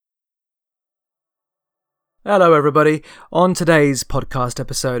Hello everybody. On today's podcast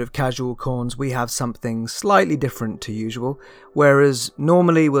episode of Casual Corns, we have something slightly different to usual. Whereas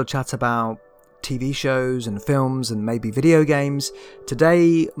normally we'll chat about TV shows and films and maybe video games,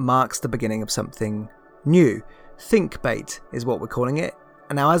 today marks the beginning of something new. ThinkBait is what we're calling it.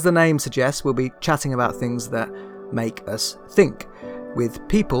 And now, as the name suggests, we'll be chatting about things that make us think, with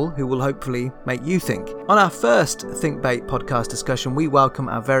people who will hopefully make you think. On our first ThinkBait podcast discussion, we welcome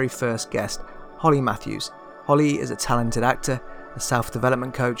our very first guest, Holly Matthews. Holly is a talented actor, a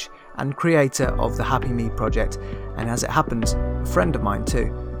self-development coach, and creator of the Happy Me project, and as it happens, a friend of mine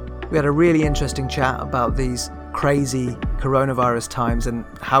too. We had a really interesting chat about these crazy coronavirus times and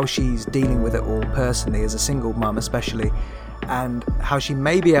how she's dealing with it all personally as a single mum especially, and how she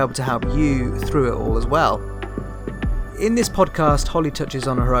may be able to help you through it all as well. In this podcast, Holly touches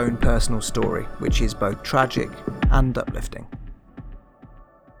on her own personal story, which is both tragic and uplifting.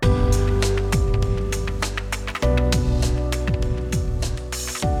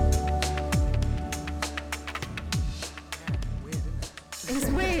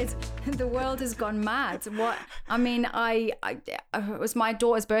 The world has gone mad. It was my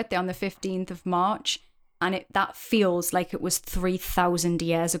daughter's birthday on the 15th of March, and that feels like it was 3,000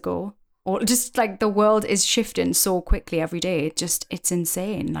 years ago. Or just like the world is shifting so quickly every day. It's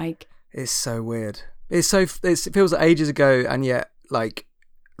insane. Like, it's so weird. It feels like ages ago, and yet like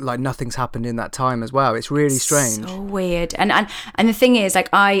nothing's happened in that time as well. It's really strange. So weird. And the thing is, like,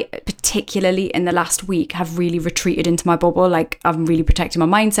 I particularly in the last week have really retreated into my bubble. Like, I'm really protecting my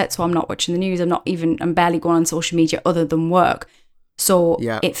mindset, so I'm not watching the news. I'm barely going on social media other than work. So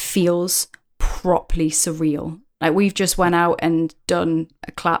It feels properly surreal. Like, we've just went out and done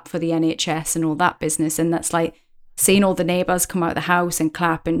a clap for the NHS and all that business, and that's like seeing all the neighbours come out of the house and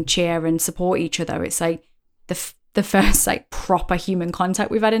clap and cheer and support each other. It's like the first like proper human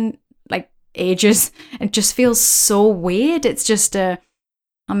contact we've had in like ages. It just feels so weird. It's just yeah.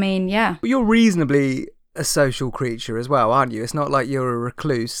 Well, you're reasonably a social creature as well, aren't you? It's not like you're a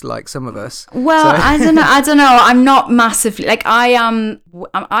recluse like some of us. Well, so. I don't know. I'm not massively like I am.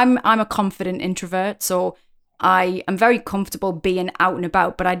 I'm a confident introvert, so I am very comfortable being out and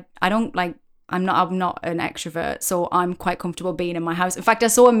about. But I don't like. I'm not an extrovert, so I'm quite comfortable being in my house. In fact, I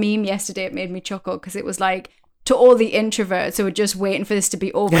saw a meme yesterday. It made me chuckle because it was like, to all the introverts who are just waiting for this to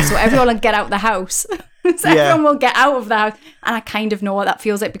be over, so everyone will get out the house. Everyone will get out of the house. And I kind of know what that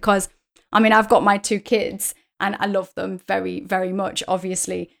feels like because, I've got my 2 kids and I love them very, very much,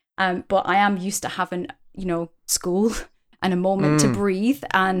 obviously. But I am used to having, school and a moment to breathe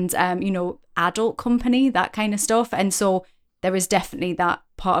and, adult company, that kind of stuff. And so there is definitely that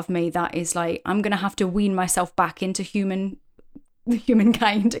part of me that is like, I'm going to have to wean myself back into humankind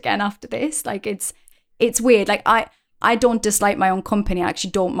again after this. Like, it's weird. Like, I don't dislike my own company. I actually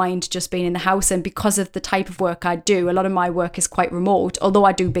don't mind just being in the house. And because of the type of work I do, a lot of my work is quite remote. Although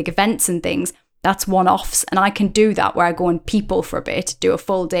I do big events and things, that's one-offs. And I can do that where I go and people for a bit, do a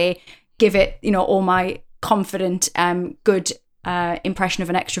full day, give it, all my confident, good impression of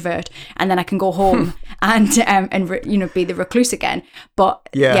an extrovert, and then I can go home and be the recluse again. But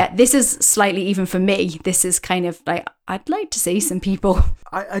yeah, this is slightly, even for me, this is kind of like, I'd like to see some people.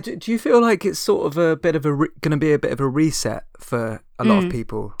 Do you feel like it's sort of a bit of going to be a bit of a reset for a lot of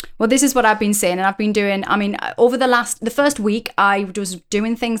people? Well, this is what I've been saying, and I've been doing, over the first week, I was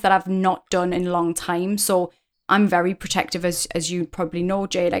doing things that I've not done in a long time. So I'm very protective, as you probably know,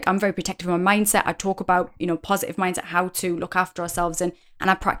 Jay. Like, I'm very protective of my mindset. I talk about, positive mindset, how to look after ourselves, and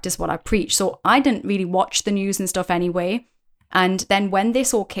I practice what I preach. So I didn't really watch the news and stuff anyway. And then when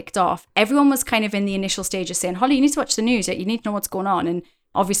this all kicked off, everyone was kind of in the initial stages saying, Holly, you need to watch the news. You need to know what's going on. And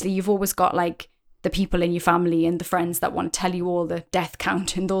obviously you've always got like the people in your family and the friends that want to tell you all the death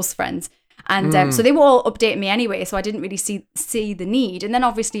count and those friends. And so they were all updating me anyway, so I didn't really see the need. And then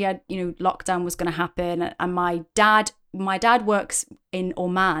obviously, lockdown was going to happen. And my dad works in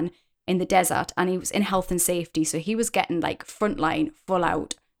Oman in the desert, and he was in health and safety, so he was getting like frontline, full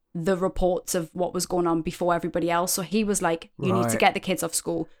out the reports of what was going on before everybody else. So he was like, "You need to get the kids off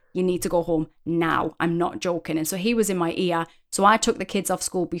school. You need to go home now. I'm not joking." And so he was in my ear. So I took the kids off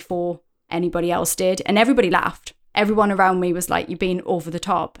school before anybody else did, and everybody laughed. Everyone around me was like, "You're being over the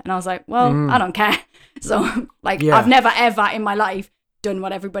top." And I was like, well, I don't care. So I've never ever in my life done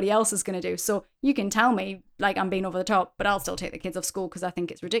what everybody else is going to do. So you can tell me like I'm being over the top, but I'll still take the kids off school because I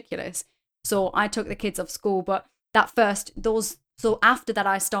think it's ridiculous. So I took the kids off school. But so after that,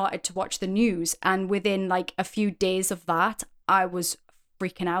 I started to watch the news. And within like a few days of that, I was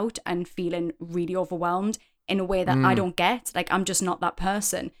freaking out and feeling really overwhelmed in a way that I don't get. Like, I'm just not that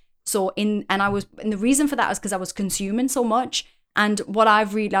person. So the reason for that is because I was consuming so much. And what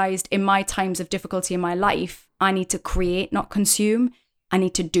I've realized in my times of difficulty in my life, I need to create, not consume. I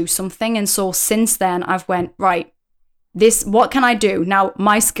need to do something. And so since then I've went, right, what can I do? Now,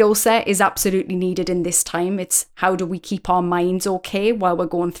 my skill set is absolutely needed in this time. It's how do we keep our minds okay while we're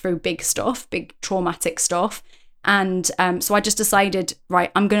going through big stuff, big traumatic stuff. And so I just decided,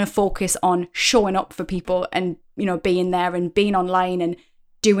 right, I'm going to focus on showing up for people and, being there and being online and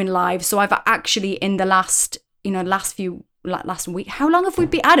doing live. So I've actually in the last week, how long have we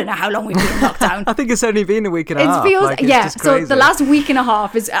been? I don't know how long we've been in lockdown. I think it's only been a week and a half. So the last week and a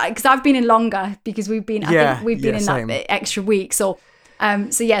half is because I've been in longer because we've been, I think we've been in same. that extra week. So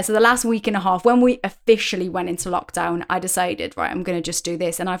the last week and a half, when we officially went into lockdown, I decided, right, I'm going to just do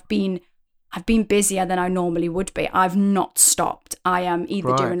this. And I've been busier than I normally would be. I've not stopped. I am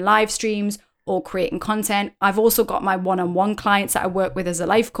either doing live streams or creating content. I've also got my one-on-one clients that I work with as a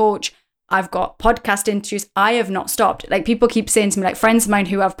life coach. I've got podcast interviews. I have not stopped. Like, people keep saying to me, like, friends of mine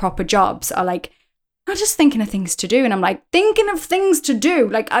who have proper jobs are like, I'm just thinking of things to do. And I'm like, thinking of things to do.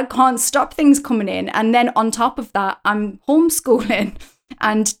 Like, I can't stop things coming in. And then on top of that, I'm homeschooling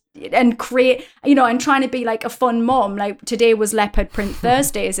and create, and trying to be like a fun mom. Like, today was leopard print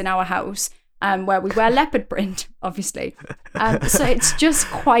Thursdays in our house. Where we wear leopard print, obviously. So it's just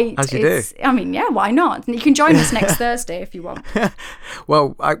quite... As you do. I mean, yeah, why not? You can join us next Thursday if you want.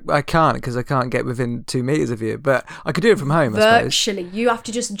 Well, I can't because I can't get within 2 meters of you, but I could do it from home, Virtually. I suppose. You have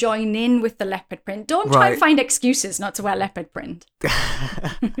to just join in with the leopard print. Don't try and find excuses not to wear leopard print.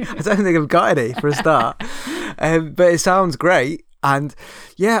 I don't think I've got any for a start. But it sounds great. And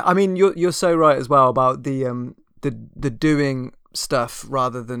yeah, I mean, you're so right as well about the doing stuff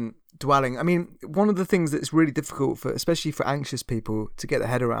rather than dwelling. I mean, one of the things that's really difficult especially for anxious people to get their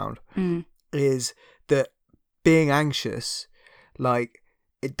head around is that being anxious, like,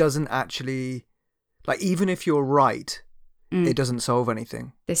 it doesn't actually, like, even if you're right, it doesn't solve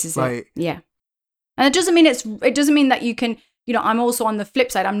anything. This is it. Yeah. And it doesn't mean that you can, I'm also on the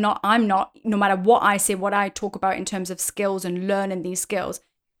flip side. I'm not, no matter what I say, what I talk about in terms of skills and learning these skills,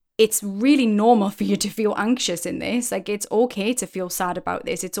 it's really normal for you to feel anxious in this. Like, it's okay to feel sad about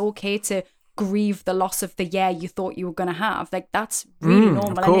this. It's okay to grieve the loss of the year you thought you were going to have. Like, that's really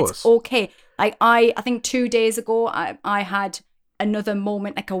normal. And it's okay. Like, I think 2 days ago, I had another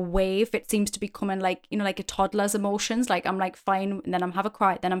moment, like a wave. It seems to be coming like, like a toddler's emotions. Like, I'm like fine, and then I'm have a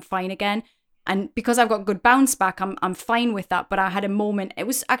cry, then I'm fine again. And because I've got good bounce back, I'm fine with that. But I had a moment. It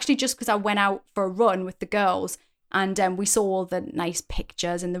was actually just because I went out for a run with the girls. And we saw all the nice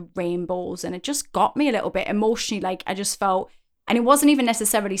pictures and the rainbows, and it just got me a little bit emotionally. Like, I just felt, and it wasn't even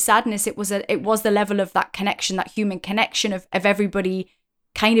necessarily sadness. It was the level of that connection, that human connection of everybody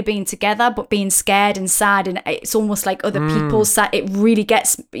kind of being together, but being scared and sad. And it's almost like other people sad. It really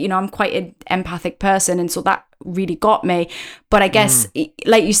gets, I'm quite an empathic person. And so that really got me. But I guess,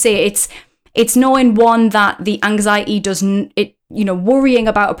 like you say, it's knowing, one, that the anxiety doesn't, worrying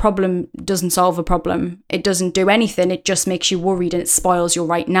about a problem doesn't solve a problem. It doesn't do anything. It just makes you worried and it spoils your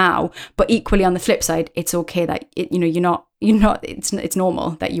right now. But equally on the flip side, it's okay that it's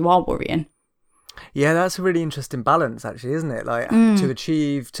normal that you are worrying. Yeah, that's a really interesting balance, actually, isn't it? Like, to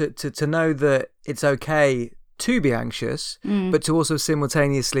achieve, to know that it's okay to be anxious, but to also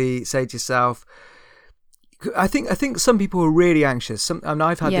simultaneously say to yourself, I think some people are really anxious.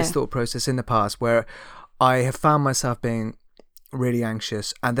 I've had this thought process in the past where I have found myself being really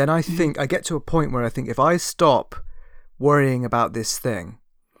anxious, and then I think I get to a point where I think if I stop worrying about this thing,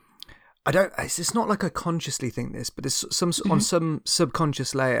 it's not like I consciously think this, but it's on some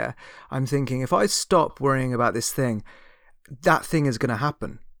subconscious layer, I'm thinking, if I stop worrying about this thing, that thing is going to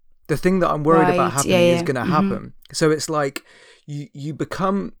happen. The thing that I'm worried about happening is going to happen. So it's like you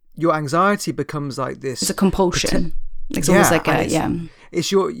become, your anxiety becomes like this. It's a compulsion. It's almost like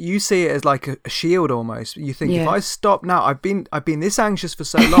you see it as like a shield almost. You think, if I stop now, I've been this anxious for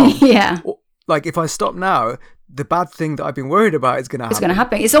so long. Like, if I stop now, the bad thing that I've been worried about is going to happen. It's going to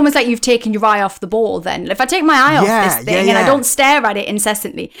happen. It's almost like you've taken your eye off the ball then. If I take my eye off this thing and I don't stare at it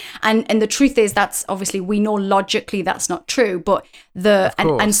incessantly, and the truth is, that's obviously, we know logically that's not true, but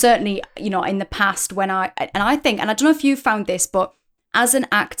and certainly, in the past when I think, and I don't know if you found this, but as an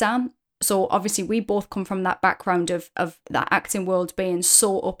actor, so obviously we both come from that background of that acting world being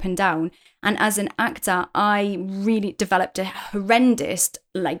so up and down. And as an actor, I really developed a horrendous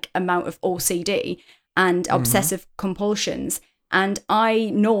amount of OCD and obsessive compulsions. And I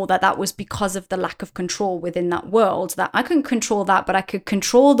know that was because of the lack of control within that world, that I couldn't control that, but I could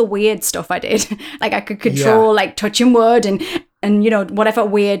control the weird stuff I did. Like, I could control touching wood and whatever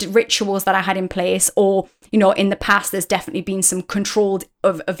weird rituals that I had in place, or you know, in the past, there's definitely been some controlled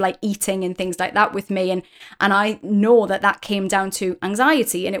of like eating and things like that with me. And I know that came down to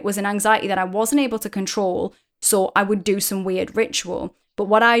anxiety, and it was an anxiety that I wasn't able to control. So I would do some weird ritual. But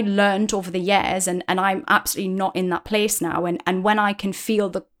what I learned over the years, and I'm absolutely not in that place now, and when I can feel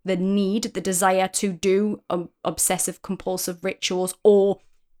the need, the desire to do obsessive compulsive rituals, or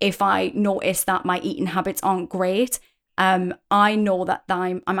if I notice that my eating habits aren't great, I know that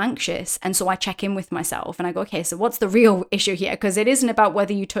I'm anxious. And so I check in with myself and I go, okay, so what's the real issue here? Because it isn't about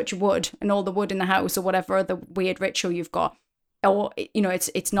whether you touch wood and all the wood in the house or whatever other weird ritual you've got. Or, you know,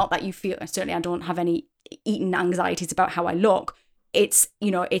 it's not that you feel, certainly I don't have any eating anxieties about how I look. It's,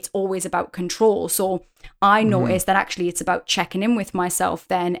 you know, it's always about control. So I noticed that actually it's about checking in with myself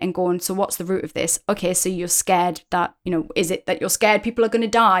then and going, so what's the root of this? Okay, so you're scared that, you know, is it that you're scared people are going to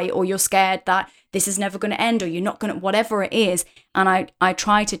die, or you're scared that this is never going to end, or you're not going to, whatever it is. And I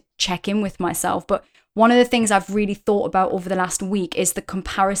try to check in with myself. But one of the things I've really thought about over the last week is the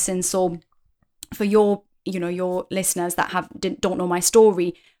comparison. So for your, you know, your listeners that don't know my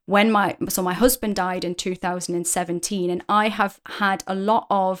story, my husband died in 2017, and I have had a lot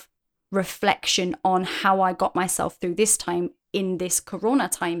of reflection on how I got myself through this time in this Corona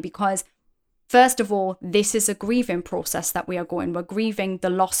time, because first of all, this is a grieving process that we are going. We're grieving the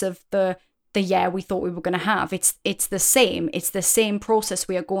loss of the year we thought we were going to have. It's the same process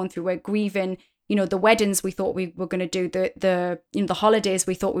we are going through. We're grieving, you know, the weddings we thought we were going to do, the you know, the holidays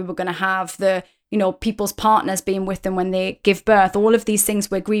we thought we were going to have, the, you know, people's partners being with them when they give birth, all of these things,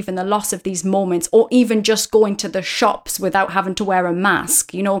 we're grieving the loss of these moments, or even just going to the shops without having to wear a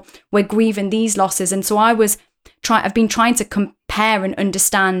mask, you know, we're grieving these losses. And so I've been trying to compare and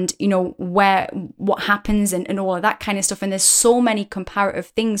understand, you know, what happens and all of that kind of stuff. And there's so many comparative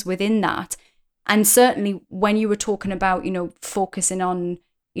things within that. And certainly when you were talking about, you know, focusing on,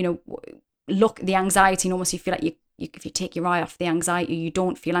 you know, the anxiety, and almost you feel like if you take your eye off the anxiety, you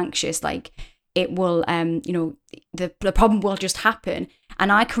don't feel anxious, like it will, you know, the problem will just happen.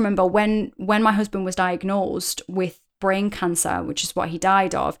 And I can remember when my husband was diagnosed with brain cancer, which is what he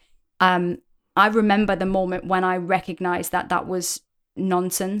died of, I remember the moment when I recognized that was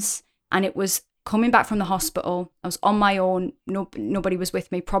nonsense. And it was coming back from the hospital. I was on my own. Nobody was with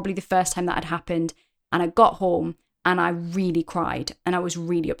me, probably the first time that had happened. And I got home and I really cried, and I was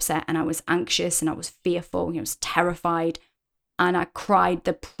really upset, and I was anxious, and I was fearful, and I was terrified. And I cried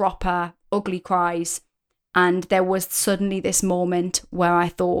the proper ugly cries. And there was suddenly this moment where I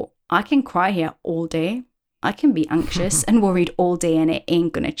thought, I can cry here all day. I can be anxious and worried all day, and it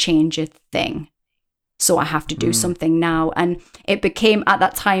ain't going to change a thing. So I have to do something now. And it became, at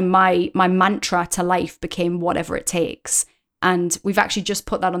that time, my mantra to life became whatever it takes. And we've actually just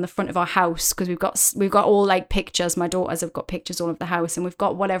put that on the front of our house, because we've got all like pictures. My daughters have got pictures all over the house, and we've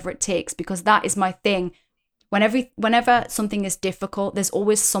got whatever it takes, because that is my thing. Whenever something is difficult, there's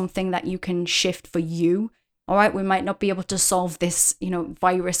always something that you can shift for you. All right, we might not be able to solve this, you know,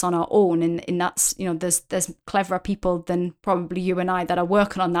 virus on our own, and that's, you know, there's cleverer people than probably you and I that are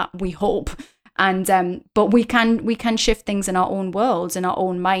working on that, we hope. And but we can shift things in our own worlds, in our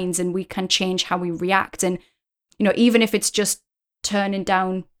own minds, and we can change how we react. And, you know, even if it's just turning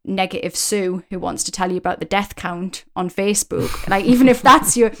down negative Sue who wants to tell you about the death count on Facebook, like even if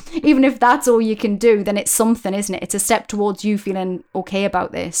that's all you can do, then it's something, isn't it? It's a step towards you feeling okay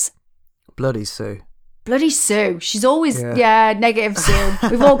about this. Bloody Sue. She's always negative Sue.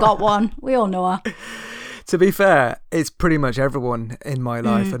 We've all got one. We all know her. To be fair, it's pretty much everyone in my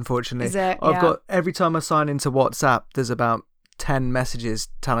life, unfortunately. Is it? I've got, every time I sign into WhatsApp, there's about 10 messages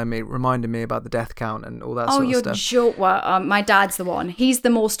reminding me about the death count and all that sort of stuff. Oh, you're well, my dad's the one. He's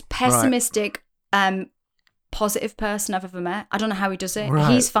the most pessimistic, positive person I've ever met. I don't know how he does it.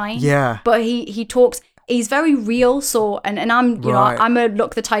 Right. He's fine. Yeah. But he talks, he's very real. So, and I'm, you know, I'm a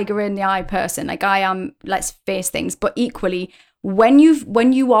look the tiger in the eye person. Like I am, let's face things. But equally, when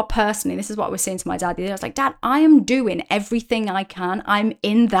you are personally, this is what I was saying to my dad the other day. I was like, Dad, I am doing everything I can. I'm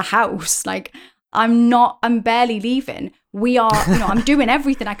in the house. Like I'm barely leaving. We are, you know, I'm doing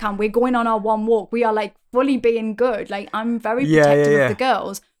everything I can. We're going on our one walk. We are like fully being good. Like I'm very protective of the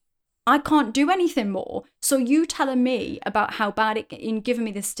girls. I can't do anything more. So you telling me about how bad in giving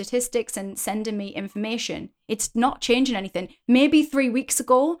me the statistics and sending me information, it's not changing anything. Maybe 3 weeks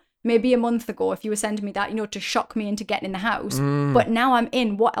ago, maybe a month ago, if you were sending me that, you know, to shock me into getting in the house. But now I'm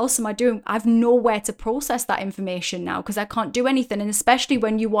in. What else am I doing? I've nowhere to process that information now, because I can't do anything. And especially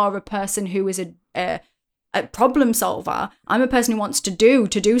when you are a person who is a problem solver, I'm a person who wants to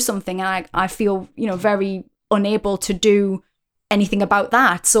do something, and I feel, you know, very unable to do anything about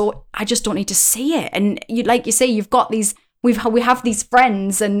that. So I just don't need to see it. And you, like you say, you've got these we have these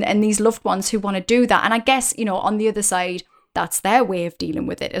friends and these loved ones who want to do that. And I guess, you know, on the other side, that's their way of dealing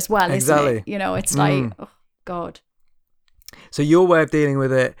with it as well, exactly. Isn't it? You know, it's like, oh God. So your way of dealing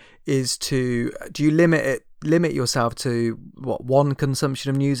with it is do you limit yourself to one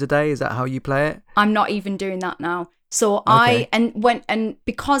consumption of news a day? Is that how you play it? I'm not even doing that now. So okay.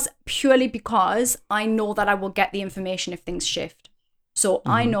 Purely because I know that I will get the information if things shift. So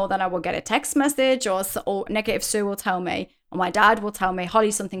I know that I will get a text message or Negative Sue will tell me, or my dad will tell me,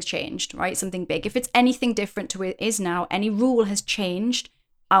 Holly, something's changed, right? Something big. If it's anything different to it is now, any rule has changed,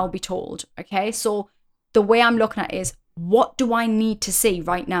 I'll be told. Okay. So the way I'm looking at it is, what do I need to see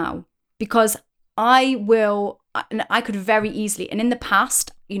right now? Because I could very easily, and in the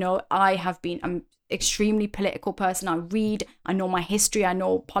past, you know, I'm extremely political person. I know my history, I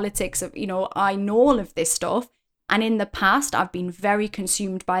know politics, you know, I know all of this stuff. And in the past, I've been very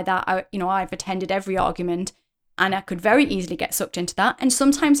consumed by that. I've attended every argument and I could very easily get sucked into that. And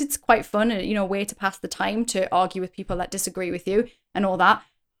sometimes it's quite fun, you know, a way to pass the time, to argue with people that disagree with you and all that.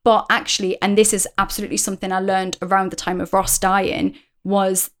 But actually, and this is absolutely something I learned around the time of Ross dying,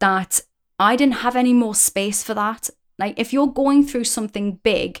 was that I didn't have any more space for that. Like, if you're going through something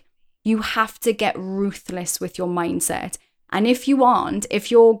big, you have to get ruthless with your mindset. And if you aren't,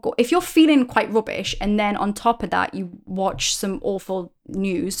 if you're feeling quite rubbish, and then on top of that, you watch some awful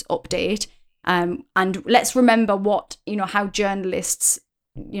news update, and let's remember what, you know, how journalists,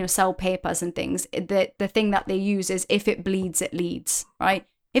 you know, sell papers and things. The thing that they use is, if it bleeds, it leads, right?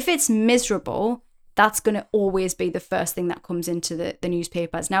 If it's miserable, that's going to always be the first thing that comes into the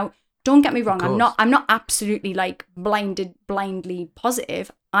newspapers. Now, don't get me wrong, I'm not absolutely like blindly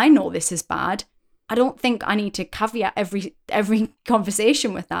positive. I know this is bad. I don't think I need to caveat every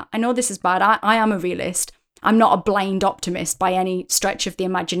conversation with that. I know this is bad. I am a realist. I'm not a blind optimist by any stretch of the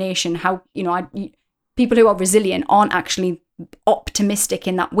imagination. How, you know, people who are resilient aren't actually optimistic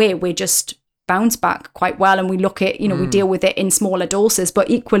in that way. We just bounce back quite well, and we look at, you know, we deal with it in smaller doses. But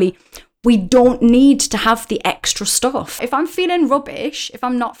equally, we don't need to have the extra stuff. If I'm feeling rubbish, if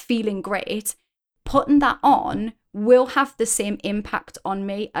I'm not feeling great, putting that on will have the same impact on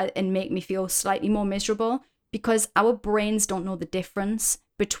me and make me feel slightly more miserable, because our brains don't know the difference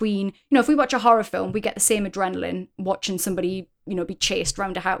between, you know, if we watch a horror film, we get the same adrenaline watching somebody, you know, be chased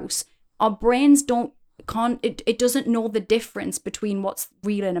around a house. Our brains it doesn't know the difference between what's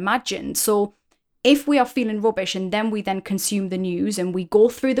real and imagined. So if we are feeling rubbish and then we consume the news and we go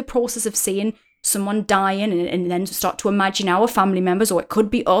through the process of seeing someone dying and then start to imagine our family members, or it could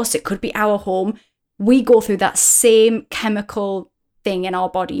be us, it could be our home, we go through that same chemical thing in our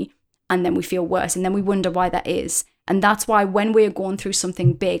body, and then we feel worse, and then we wonder why that is. And that's why when we're going through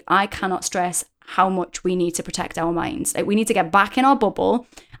something big, I cannot stress how much we need to protect our minds. Like, we need to get back in our bubble,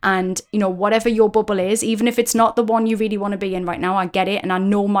 and, you know, whatever your bubble is, even if it's not the one you really want to be in right now, I get it. And I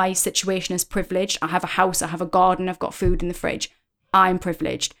know my situation is privileged. I have a house, I have a garden, I've got food in the fridge. I'm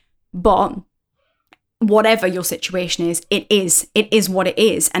privileged. But whatever your situation is, it is what it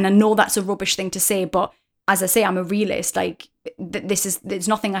is. And I know that's a rubbish thing to say, but as I say, I'm a realist. Like, there's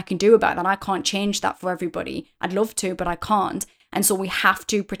nothing I can do about that. I can't change that for everybody. I'd love to, but I can't. And so we have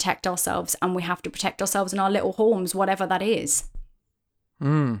to protect ourselves, and we have to protect ourselves in our little homes, whatever that is.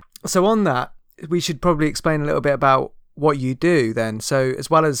 So on that, we should probably explain a little bit about what you do then. So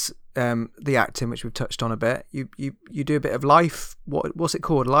as well as the acting, which we've touched on a bit, you do a bit of life, what's it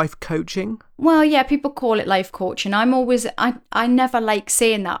called, life coaching? Well, yeah, people call it life coaching. I never like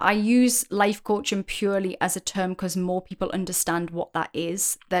saying that. I use life coaching purely as a term because more people understand what that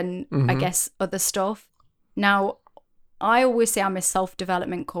is than I guess other stuff. Now, I always say I'm a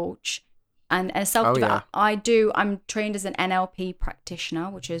self-development coach. And as I'm trained as an NLP practitioner,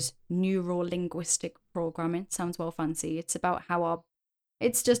 which is neuro-linguistic programming. Sounds well fancy. It's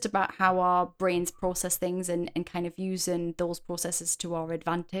just about how our brains process things and kind of using those processes to our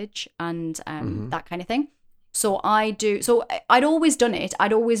advantage and that kind of thing. So I'd always done it.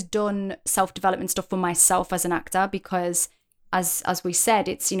 I'd always done self-development stuff for myself as an actor, because as we said,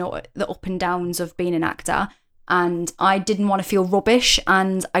 it's, you know, the up and downs of being an actor. And I didn't want to feel rubbish,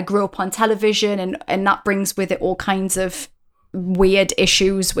 and I grew up on television, and that brings with it all kinds of weird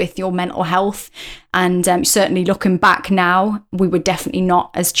issues with your mental health. And certainly looking back now, we were definitely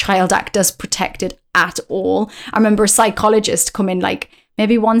not, as child actors, protected at all. I remember a psychologist coming like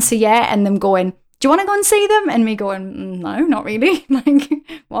maybe once a year and them going, "Do you want to go and see them?" And me going, "No, not really." Like,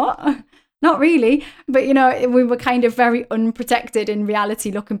 what? Not really. But, you know, we were kind of very unprotected in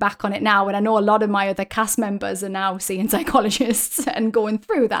reality looking back on it now. And I know a lot of my other cast members are now seeing psychologists and going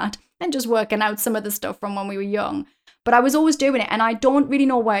through that and just working out some of the stuff from when we were young. But I was always doing it, and I don't really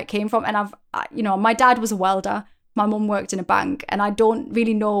know where it came from. And my dad was a welder. my mum worked in a bank, and I don't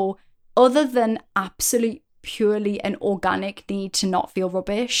really know, other than absolute purely an organic need to not feel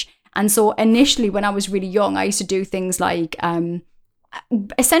rubbish. And so initially when I was really young, I used to do things like,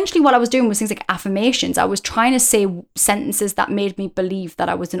 essentially what I was doing was things like affirmations. I was trying to say sentences that made me believe that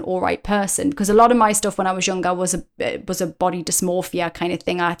I was an all right person, because a lot of my stuff when I was younger was a body dysmorphia kind of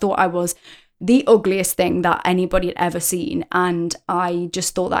thing. I thought I was the ugliest thing that anybody had ever seen, and I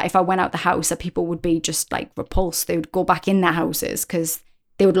just thought that if I went out the house that people would be just like repulsed. They would go back in their houses because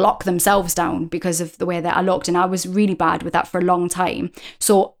they would lock themselves down because of the way that I looked. And I was really bad with that for a long time.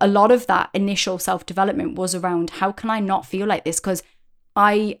 So a lot of that initial self-development was around, how can I not feel like this? Because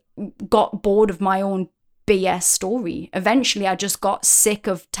I got bored of my own BS story. Eventually, I just got sick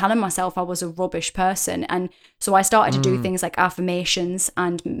of telling myself I was a rubbish person. And so I started to do things like affirmations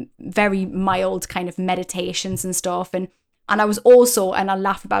and very mild kind of meditations and stuff. And I was also, and I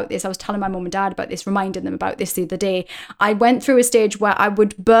laugh about this, I was telling my mum and dad about this, reminding them about this the other day. I went through a stage where I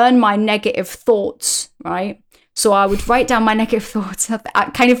would burn my negative thoughts, right? So I would write down my negative thoughts. I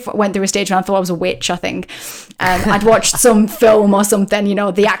kind of went through a stage when I thought I was a witch, I think. I'd watched some film or something, you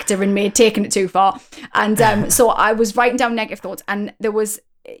know, the actor in me had taken it too far. And so I was writing down negative thoughts, and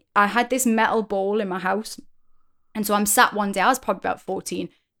I had this metal bowl in my house. And so I'm sat one day, I was probably about 14,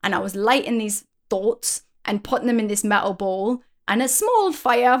 and I was lighting these thoughts and putting them in this metal bowl, and a small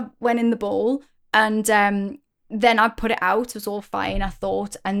fire went in the bowl, and then I put it out. It was all fine, I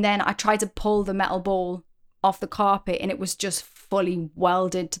thought, and then I tried to pull the metal bowl off the carpet, and it was just fully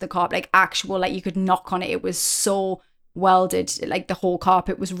welded to the carpet, like actual, like you could knock on it. It was so welded, like the whole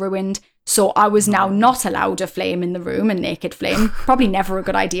carpet was ruined. So I was now not allowed a flame in the room, a naked flame. Probably never a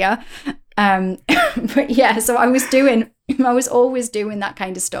good idea. But yeah, so I was always doing that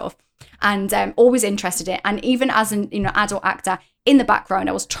kind of stuff, and always interested in it. And even as an adult actor, in the background,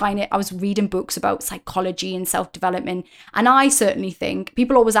 I was reading books about psychology and self-development. And I certainly think,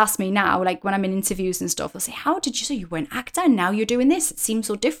 people always ask me now, like when I'm in interviews and stuff, they'll say, how did you say you were an actor and now you're doing this? It seems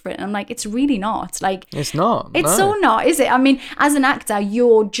so different. And I'm like, it's really not. Like, it's not. It's so not, is it? I mean, as an actor,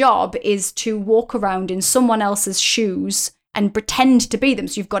 your job is to walk around in someone else's shoes and pretend to be them.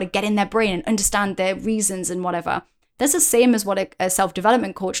 So you've got to get in their brain and understand their reasons and whatever. That's the same as what a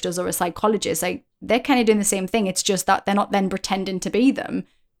self-development coach does, or a psychologist. Like, they're kind of doing the same thing. It's just that they're not then pretending to be them.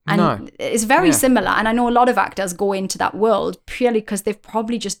 And it's very similar. And I know a lot of actors go into that world purely because they've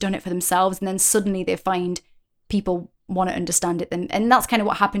probably just done it for themselves. And then suddenly they find people want to understand it. And that's kind of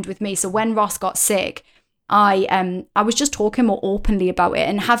what happened with me. So when Ross got sick, I was just talking more openly about it.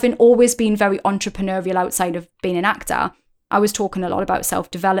 And having always been very entrepreneurial outside of being an actor, I was talking a lot about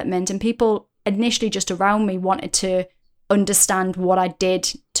self-development, and people initially just around me wanted to understand what I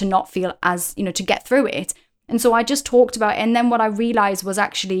did to not feel as, to get through it. And so I just talked about it. And then what I realized was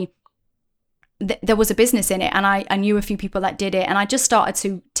actually there was a business in it, and I knew a few people that did it, and I just started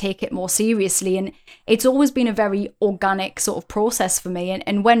to take it more seriously. And it's always been a very organic sort of process for me.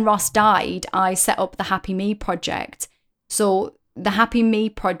 And when Ross died, I set up the Happy Me Project. So the Happy Me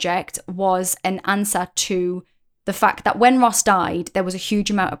Project was an answer to the fact that when Ross died, there was a huge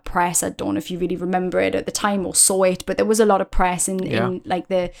amount of press. I don't know if you really remember it at the time or saw it, but there was a lot of press in like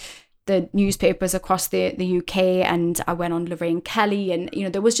the newspapers across the UK, and I went on Lorraine Kelly, and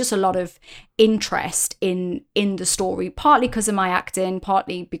there was just a lot of interest in the story, partly because of my acting,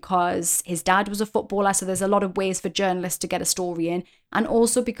 partly because his dad was a footballer, so there's a lot of ways for journalists to get a story in, and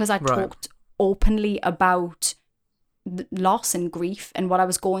also because I talked openly about loss and grief and what I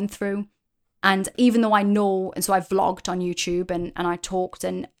was going through. And even though I know, and so I vlogged on YouTube and I talked,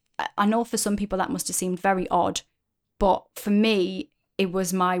 and I know for some people that must have seemed very odd, but for me, it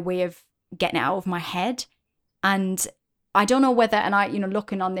was my way of getting it out of my head. And I don't know whether, and I,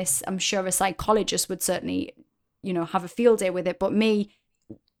 looking on this, I'm sure a psychologist would certainly, have a field day with it. But me,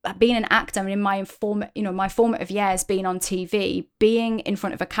 being an actor, and in my formative years being on TV, being in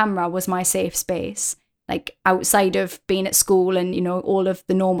front of a camera was my safe space. Like outside of being at school and, all of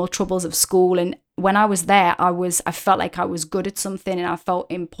the normal troubles of school. And when I was there, I felt like I was good at something, and I felt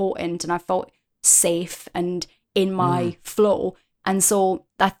important, and I felt safe and in my flow. And so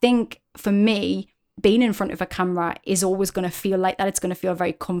I think for me, being in front of a camera is always going to feel like that. It's going to feel a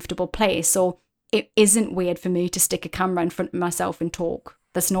very comfortable place. So it isn't weird for me to stick a camera in front of myself and talk.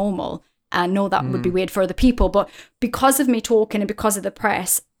 That's normal. I know that would be weird for other people, but because of me talking and because of the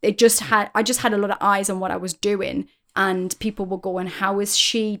press, I just had a lot of eyes on what I was doing, and people were going, how is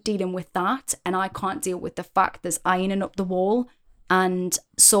she dealing with that? And I can't deal with the fact there's ironing up the wall. And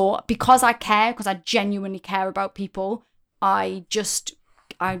so because I genuinely care about people, I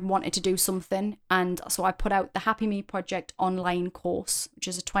wanted to do something. And so I put out the Happy Me Project online course, which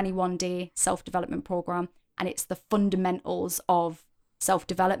is a 21-day self-development program. and it's the fundamentals of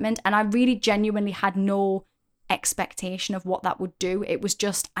self-development. And I really genuinely had no expectation of what that would do. It was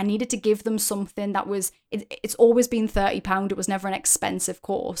just, I needed to give them something that was, it's always been £30. It was never an expensive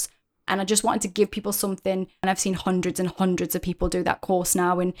course. And I just wanted to give people something. And I've seen hundreds and hundreds of people do that course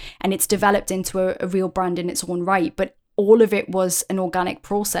now. And it's developed into a real brand in its own right. But all of it was an organic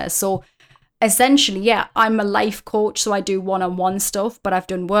process. So essentially, yeah, I'm a life coach. So I do one-on-one stuff, but I've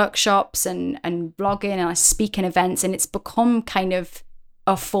done workshops and blogging, and I speak in events, and it's become kind of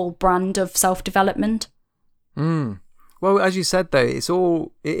a full brand of self-development. Well, as you said, though, it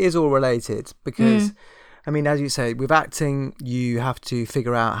is all related, because I mean, as you say, with acting, you have to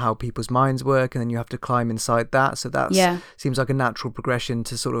figure out how people's minds work, and then you have to climb inside that. So that seems like a natural progression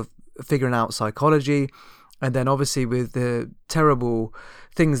to sort of figuring out psychology. And then obviously with the terrible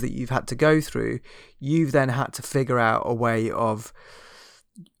things that you've had to go through, you've then had to figure out a way of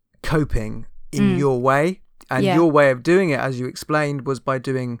coping in your way. And your way of doing it, as you explained, was by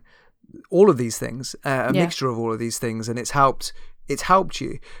doing all of these things, a mixture of all of these things, and it's helped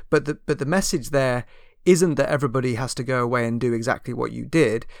you. But the message there isn't that everybody has to go away and do exactly what you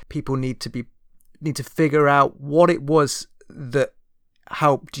did. People need to figure out what it was that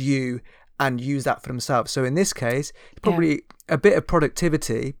helped you and use that for themselves. So in this case, probably a bit of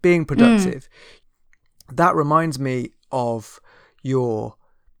productivity, being productive. That reminds me of your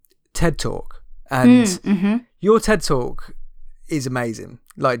TED Talk, and your TED Talk is amazing.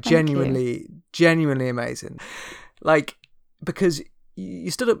 Like genuinely amazing. Like, because you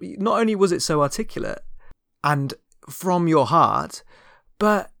stood up, not only was it so articulate and from your heart,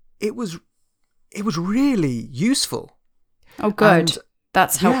 but it was really useful. Oh, good.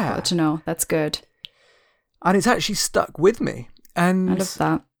 That's helpful to know. That's good. And it's actually stuck with me. And I love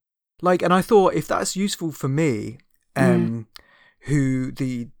that. Like, and I thought, if that's useful for me, who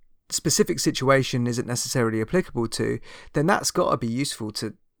the specific situation isn't necessarily applicable to, then that's got to be useful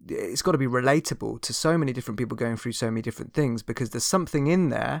to, it's got to be relatable to so many different people going through so many different things, because there's something in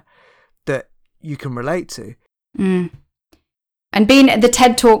there that you can relate to. And being the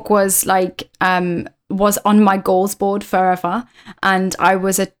TED Talk was like, was on my goals board forever. And I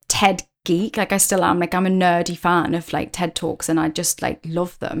was a TED geek. Like I still am, like I'm a nerdy fan of like TED Talks, and I just like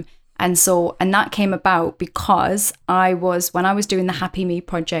love them. And that came about because when I was doing the Happy Me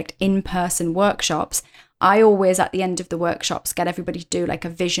Project in-person workshops, I always, at the end of the workshops, get everybody to do like a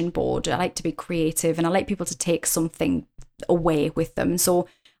vision board. I like to be creative, and I like people to take something away with them. So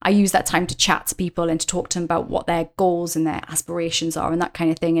I use that time to chat to people and to talk to them about what their goals and their aspirations are and that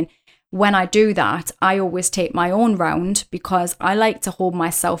kind of thing. And when I do that, I always take my own round, because I like to hold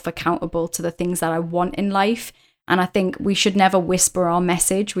myself accountable to the things that I want in life. And I think we should never whisper our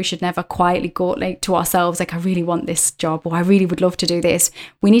message. We should never quietly go like to ourselves, like, I really want this job, or I really would love to do this.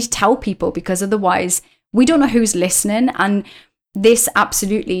 We need to tell people, because otherwise we don't know who's listening. And this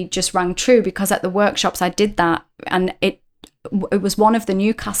absolutely just rang true, because at the workshops I did that, and it was one of the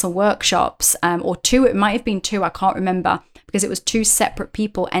Newcastle workshops, or two, it might have been two, I can't remember, because it was two separate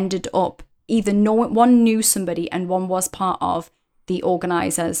people ended up either one knew somebody and one was part of the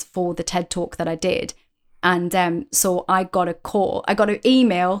organisers for the TED Talk that I did. And so I got an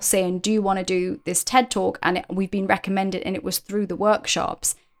email saying, do you want to do this TED Talk? And we've been recommended, and it was through the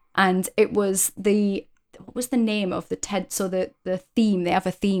workshops. And it was what was the name of the TED? So the theme, they have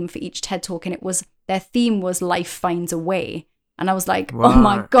a theme for each TED Talk, and their theme was Life Finds a Way. And I was like, wow. Oh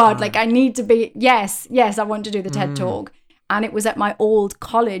my God, like I need to be, yes, I want to do the TED Talk. And it was at my old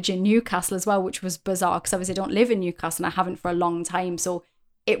college in Newcastle as well, which was bizarre, because obviously I don't live in Newcastle, and I haven't for a long time. So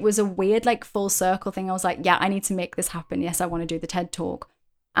it was a weird, like, full circle thing. I was like, yeah, I need to make this happen. Yes, I want to do the TED Talk.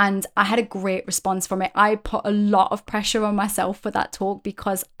 And I had a great response from it. I put a lot of pressure on myself for that talk,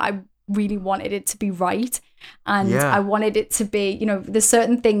 because I really wanted it to be right. And I wanted it to be, there's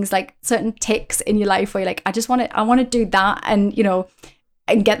certain things, like certain ticks in your life where you're like, I want to do that, and,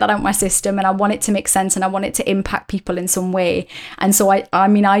 and get that out of my system, and I want it to make sense, and I want it to impact people in some way. And so I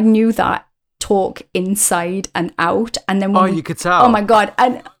knew that talk inside and out. And then you could tell. Oh my God.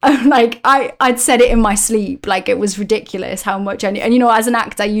 And like I'd said it in my sleep. Like, it was ridiculous how much and as an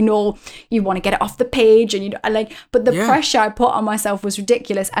actor, you want to get it off the page, and but the pressure I put on myself was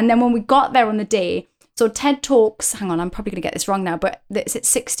ridiculous. And then when we got there on the day, so TED Talks, hang on, I'm probably going to get this wrong now, but it's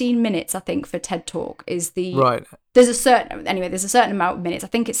 16 minutes, I think, for TED Talk is the right. There's a certain amount of minutes. I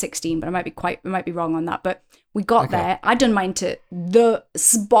think it's 16, but I might be wrong on that. But we got there. I'd done mine to the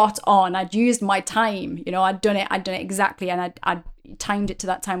spot on. I'd used my time. I'd done it exactly, and I'd timed it to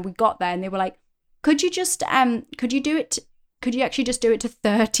that time. We got there, and they were like, "Could you actually just do it to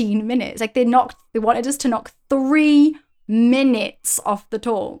 13 minutes?" Like they wanted us to knock 3 minutes off the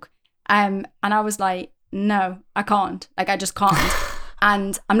talk. And I was like, no, I can't. Like, I just can't.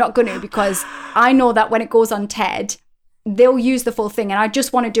 And I'm not going to, because I know that when it goes on TED, they'll use the full thing, and I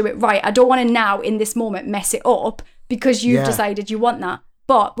just want to do it right. I don't want to now in this moment mess it up because you've decided you want that.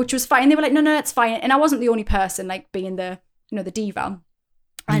 But, which was fine. They were like, no, that's fine. And I wasn't the only person, like, being the, the diva.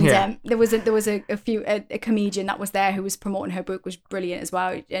 And there was a comedian that was there who was promoting her book, was brilliant as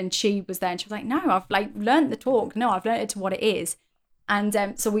well. And she was there and she was like, no, I've like learned the talk. No, I've learned it to what it is. And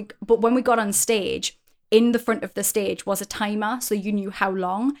but when we got on stage, in the front of the stage was a timer, so you knew how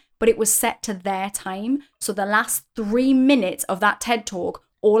long, but it was set to their time. So the last 3 minutes of that TED talk,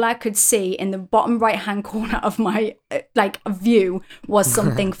 all I could see in the bottom right-hand corner of my view was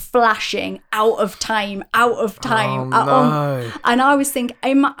something flashing out of time. Oh, no. And I was thinking,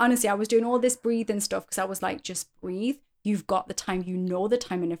 honestly, I was doing all this breathing stuff because I was like, just breathe. You've got the time. You know the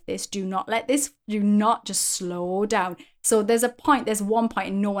timing of this. Do not just slow down. So there's one point,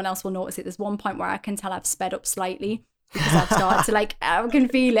 and no one else will notice it. There's one point where I can tell I've sped up slightly because I've started to I can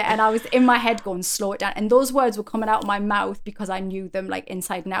feel it. And I was in my head going, slow it down. And those words were coming out of my mouth because I knew them like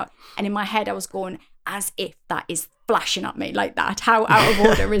inside and out. And in my head, I was going, as if that is flashing at me like that. How out of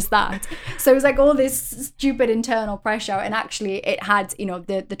order is that? So it was like all this stupid internal pressure. And actually it had,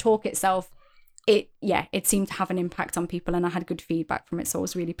 the talk itself, it seemed to have an impact on people, and I had good feedback from it. So I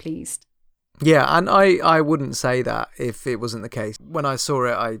was really pleased. Yeah, and I wouldn't say that if it wasn't the case. When I saw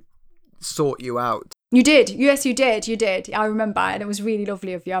it, I sought you out. You did. Yes, you did. I remember, and it was really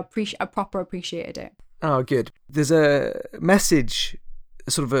lovely of you. I proper appreciated it. Oh, good. There's a message,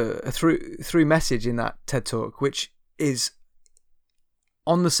 sort of a through message in that TED Talk, which is,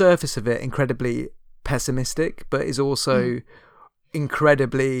 on the surface of it, incredibly pessimistic, but is also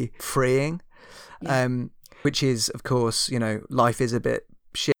incredibly freeing. Yeah. Which is, of course, life is a bit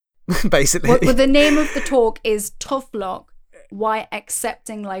shit, basically. Well, the name of the talk is Tough Luck, Why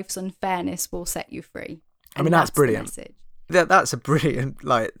Accepting Life's Unfairness Will Set You Free. And that's brilliant. That's a brilliant,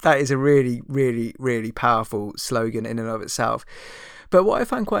 that is a really, really, really powerful slogan in and of itself. But what I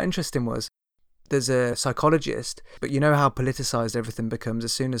found quite interesting was, there's a psychologist, but you know how politicized everything becomes.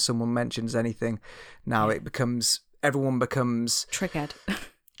 As soon as someone mentions anything, now everyone becomes triggered.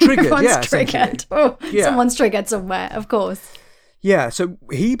 Everyone's triggered. Oh, yeah. Someone's triggered somewhere, of course. Yeah, so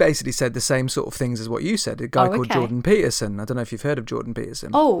he basically said the same sort of things as what you said. A guy called Jordan Peterson. I don't know if you've heard of Jordan Peterson.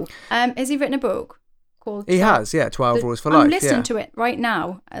 Oh, has he written a book called? He has, 12 Rules for Life. I'm listening to it right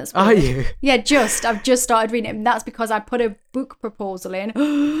now. Are you? Yeah, I've just started reading it. And that's because I put a book proposal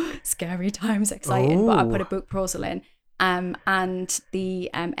in. Scary times, exciting, but I put a book proposal in. And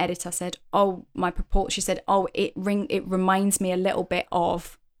the editor said, she said, it reminds me a little bit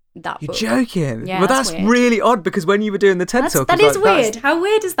of that book. You're joking? Yeah, well, that's really odd, because when you were doing the TED Talk... That is weird. How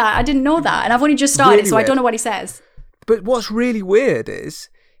weird is that? I didn't know that. And I've only just started, so I don't know what he says. But what's really weird is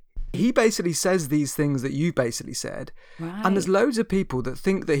he basically says these things that you basically said. Right. And there's loads of people that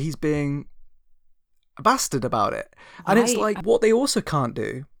think that he's being a bastard about it. And it's like, what they also can't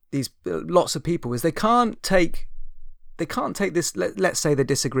do, lots of people, is they can't take this. Let's say they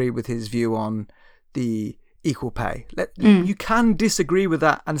disagree with his view on the equal pay. You can disagree with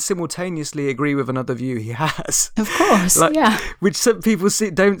that and simultaneously agree with another view he has. Of course, which some people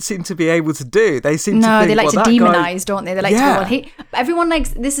don't seem to be able to do. They seem to think, they like to demonize, don't they? They like to go, everyone likes,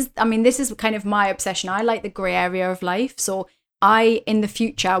 this is kind of my obsession. I like the grey area of life. So I, in the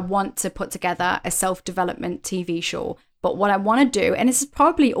future, want to put together a self-development TV show. But what I want to do, and this is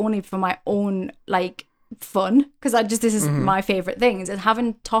probably only for my own, fun, because this is my favorite thing, is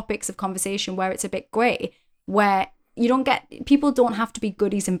having topics of conversation where it's a bit grey, where people don't have to be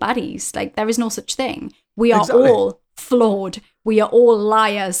goodies and baddies. There is no such thing. We are all flawed. We are all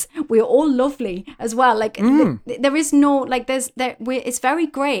liars. We are all lovely as well. There is no, it's very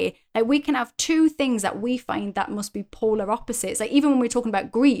grey. We can have two things that we find that must be polar opposites. Even when we're talking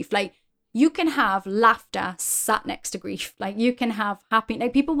about grief, you can have laughter sat next to grief. You can have happy,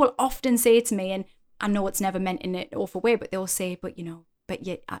 people will often say to me, and I know it's never meant in an awful way, but they'll say, but you're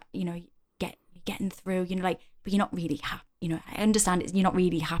getting through, but you're not really happy. I understand you're not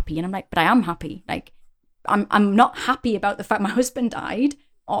really happy. And I'm like, but I am happy. I'm not happy about the fact my husband died.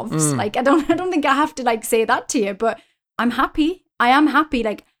 I don't think I have to say that to you, but I'm happy. I am happy.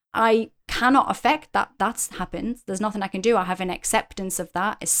 I cannot affect that. That's happened. There's nothing I can do. I have an acceptance of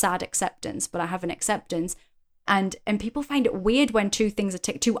that. A sad acceptance, but I have an acceptance. And people find it weird when two things are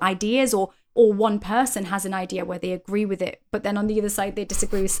two ideas, or one person has an idea where they agree with it, but then on the other side they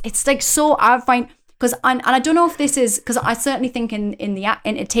disagree. It's so, I find, because and I don't know if this is, because I certainly think in the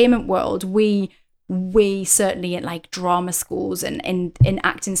entertainment world, we certainly in drama schools and in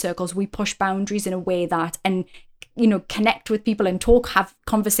acting circles, we push boundaries in a way that, and connect with people and have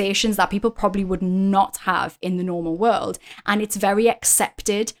conversations that people probably would not have in the normal world. And it's very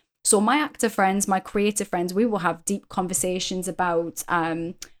accepted. So my actor friends, my creative friends, we will have deep conversations about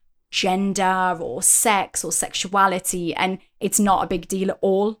gender or sex or sexuality, and it's not a big deal at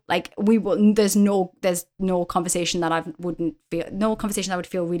all. Like there's no conversation that I would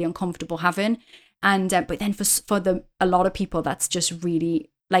feel really uncomfortable having. And but then for a lot of people, that's just really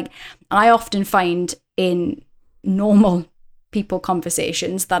like, I often find in normal people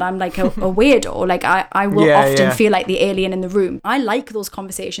conversations that I'm like a weirdo. Like I will often feel like the alien in the room. I like those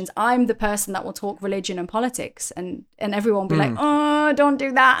conversations. I'm the person that will talk religion and politics, and everyone will be like, oh, don't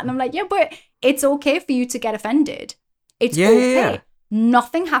do that. And I'm like, yeah, but it's okay for you to get offended. It's okay. Yeah.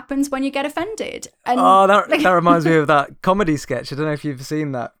 Nothing happens when you get offended. And that reminds me of that comedy sketch. I don't know if you've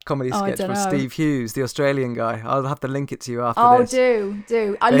seen that comedy sketch from Steve Hughes, the Australian guy. I'll have to link it to you after this.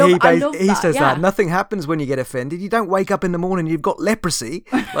 Do. I love that. He says that nothing happens when you get offended. You don't wake up in the morning and you've got leprosy.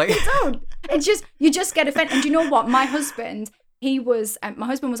 Like you don't. It's just, you just get offended. And do you know what? My husband was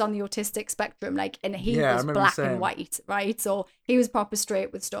on the autistic spectrum, like, and he was black and white, right? So he was proper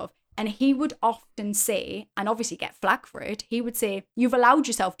straight with stuff. And he would often say, and obviously get flack for it, he would say, you've allowed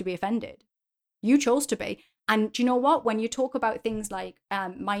yourself to be offended. You chose to be. And do you know what? When you talk about things like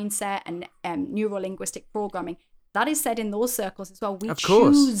mindset and neuro-linguistic programming, that is said in those circles as well.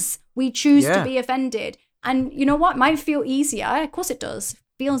 We choose to be offended. And you know what? It might feel easier. Of course it does.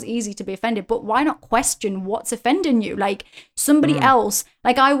 Feels easy to be offended, but why not question what's offending you? Like somebody else,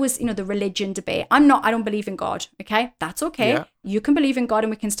 like I was, the religion debate. I don't believe in God. Okay. That's okay. Yeah. You can believe in God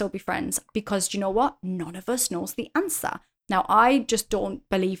and we can still be friends, because do you know what? None of us knows the answer. Now, I just don't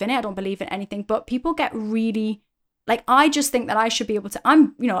believe in it. I don't believe in anything, but people get really, like, I just think that I should be able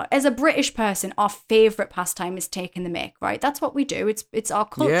to, as a British person, our favorite pastime is taking the mick, right? That's what we do. It's our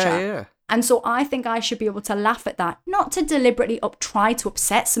culture. Yeah. And so I think I should be able to laugh at that, not to deliberately try to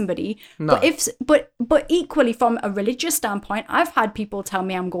upset somebody, no. but equally from a religious standpoint, I've had people tell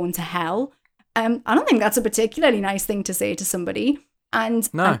me I'm going to hell. I don't think that's a particularly nice thing to say to somebody. And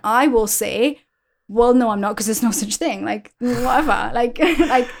I will say, well, no, I'm not, because there's no such thing. Like, whatever.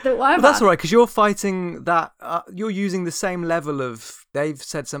 Whatever. Well, that's all right, because you're fighting that. You're using the same level of, they've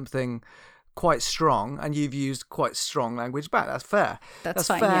said something quite strong and you've used quite strong language back. That's fair. That's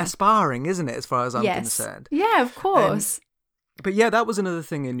fine, fair sparring, isn't it, as far as I'm concerned? Yeah, of course. But yeah, that was another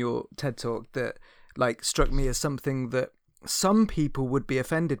thing in your TED Talk that like struck me as something that some people would be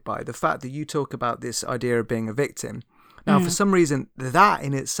offended by. The fact that you talk about this idea of being a victim. Now, for some reason, that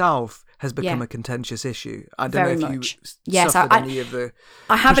in itself has become a contentious issue. I don't know if you suffered any of the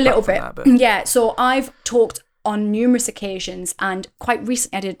I have a little bit. Yeah, so I've talked on numerous occasions, and quite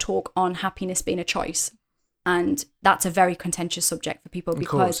recently I did a talk on happiness being a choice, and that's a very contentious subject for people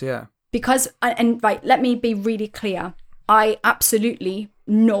because let me be really clear. I absolutely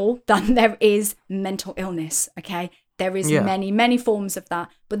know that there is mental illness, okay? There is many forms of that,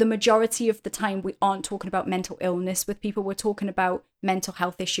 but the majority of the time we aren't talking about mental illness with people. We're talking about mental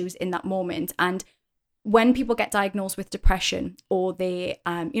health issues in that moment. And when people get diagnosed with depression, or they,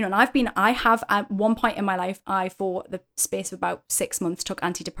 and I have at one point in my life, for the space of about 6 months, took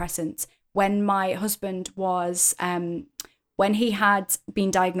antidepressants. When my husband was, when he had been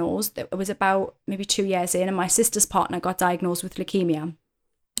diagnosed, it was about maybe 2 years in, and my sister's partner got diagnosed with leukemia.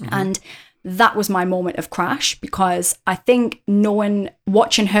 Mm-hmm. And that was my moment of crash, because I think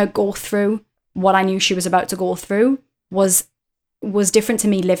watching her go through what I knew she was about to go through was different to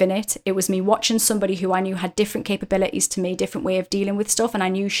me living it. It was me watching somebody who I knew had different capabilities to me, different way of dealing with stuff, and I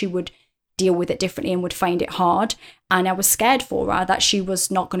knew she would deal with it differently and would find it hard. And I was scared for her that she was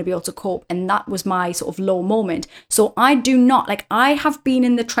not going to be able to cope, and that was my sort of low moment. So I do not, I have been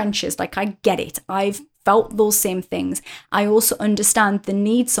in the trenches, I get it. I've felt those same things. I also understand the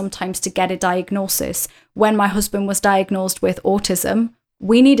need sometimes to get a diagnosis. When my husband was diagnosed with autism,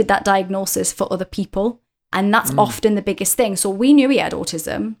 we needed that diagnosis for other people. And that's often the biggest thing. So we knew he had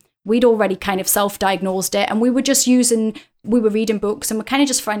autism. We'd already kind of self-diagnosed it, and we were just we were reading books, and we're kind of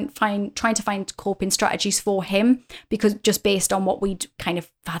just trying to find coping strategies for him, because just based on what we'd kind of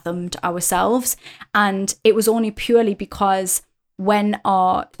fathomed ourselves. And it was only purely because when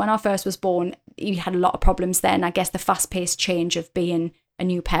our first was born, he had a lot of problems then. I guess the fast-paced change of being a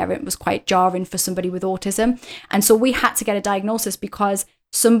new parent was quite jarring for somebody with autism. And so we had to get a diagnosis, because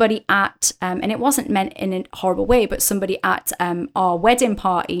somebody at, and it wasn't meant in a horrible way, but somebody at our wedding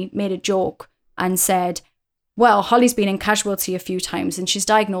party made a joke and said, well, Holly's been in casualty a few times and she's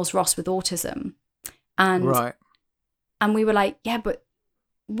diagnosed Ross with autism. And we were like, yeah, but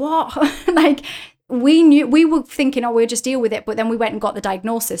what? We were thinking, we'll just deal with it. But then we went and got the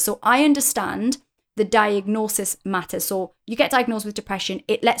diagnosis. So I understand the diagnosis matters. So you get diagnosed with depression,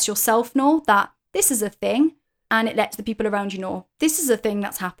 it lets yourself know that this is a thing, and it lets the people around you know this is a thing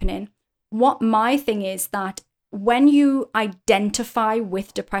that's happening. What my thing is that when you identify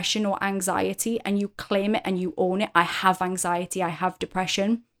with depression or anxiety and you claim it and you own it, I have anxiety, I have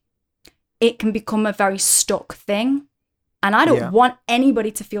depression, it can become a very stuck thing. And I don't want anybody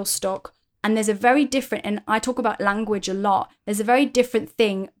to feel stuck. And there's a very different, and I talk about language a lot, there's a very different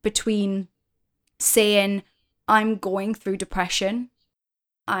thing between saying I'm going through depression,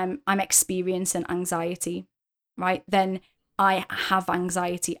 I'm experiencing anxiety, right? Then I have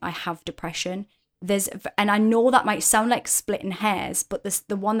anxiety, I have depression. And I know that might sound like splitting hairs, but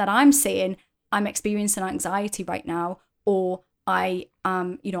the one that I'm saying, I'm experiencing anxiety right now, or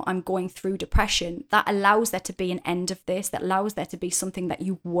I'm going through depression, that allows there to be an end of this, that allows there to be something that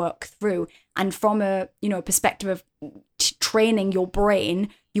you work through. And from a perspective of training your brain,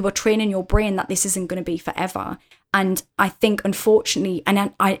 you are training your brain that this isn't going to be forever. And I think, unfortunately,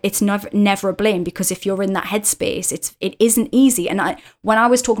 and it's never a blame, because if you're in that headspace, it isn't easy. And when I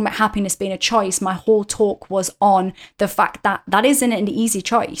was talking about happiness being a choice, my whole talk was on the fact that isn't an easy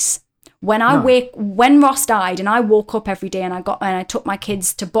choice. When Ross died and I woke up every day and I took my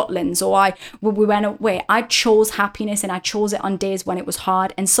kids to Butlins, or we went away, I chose happiness, and I chose it on days when it was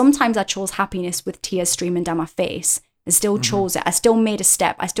hard. And sometimes I chose happiness with tears streaming down my face. I still chose it. I still made a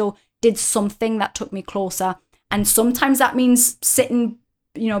step. I still did something that took me closer. And sometimes that means sitting,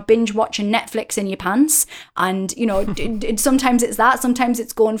 binge watching Netflix in your pants. And, sometimes it's that. Sometimes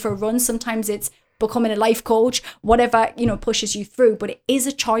it's going for a run. Sometimes it's becoming a life coach, whatever, pushes you through. But it is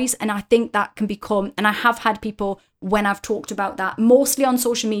a choice. And I think that can become, and I have had people when I've talked about that, mostly on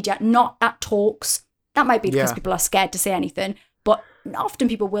social media, not at talks. That might be because people are scared to say anything. But often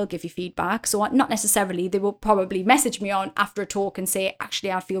people will give you feedback. So not necessarily, they will probably message me on after a talk and say,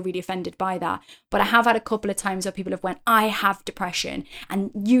 actually, I feel really offended by that. But I have had a couple of times where people have went, I have depression, and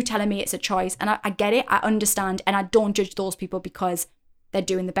you telling me it's a choice. And I get it, I understand. And I don't judge those people, because they're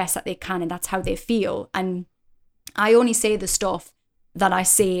doing the best that they can, and that's how they feel. And I only say the stuff that I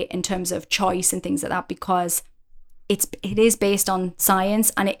say in terms of choice and things like that, because it is based on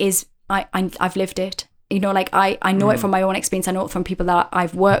science, and it is, I've lived it. I know it from my own experience. I know it from people that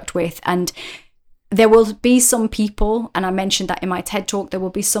I've worked with. And there will be some people, and I mentioned that in my TED talk, there will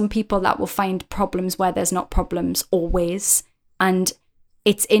be some people that will find problems where there's not problems always. And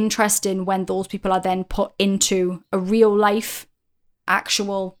it's interesting when those people are then put into a real life,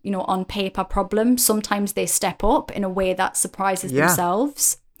 actual, on paper problem. Sometimes they step up in a way that surprises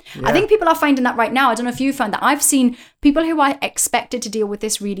themselves. Yeah. I think people are finding that right now. I don't know if you found that. I've seen people who I expected to deal with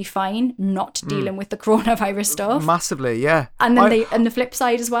this really fine not dealing with the coronavirus stuff. Massively, yeah. And then and the flip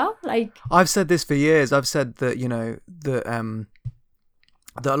side as well. I've said this for years. I've said that, that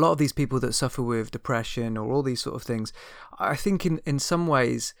a lot of these people that suffer with depression or all these sort of things, I think in some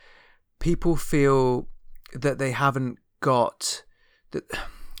ways people feel that they haven't that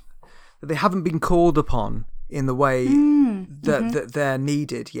they haven't been called upon in the way that they're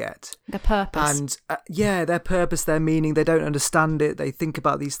needed yet. The purpose. And their purpose, their meaning, they don't understand it. They think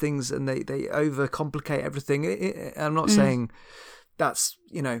about these things and they overcomplicate everything. I'm not saying that's,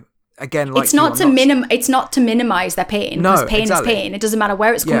 again, like it's not to minimize their pain, because pain is pain. It doesn't matter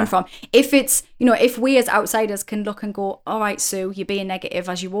where it's coming from. If it's, if we as outsiders can look and go, all right, Sue, you're being negative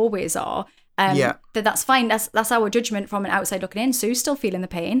as you always are. That's fine. That's our judgment from an outside looking in. Sue's still feeling the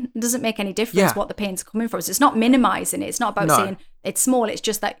pain. It doesn't make any difference what the pain's coming from. So it's not minimizing it. It's not about saying it's small. It's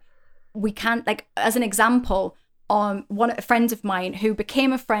just that we can't, as an example, a friend of mine who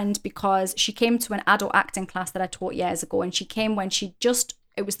became a friend because she came to an adult acting class that I taught years ago, and she came when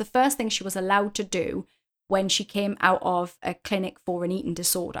it was the first thing she was allowed to do when she came out of a clinic for an eating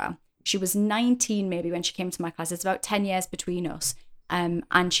disorder. She was 19 maybe when she came to my class. It's about 10 years between us.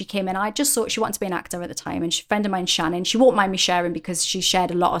 And she came in, I just thought she wanted to be an actor at the time. And a friend of mine, Shannon, she won't mind me sharing because she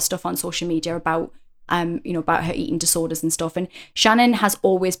shared a lot of stuff on social media about, about her eating disorders and stuff. And Shannon has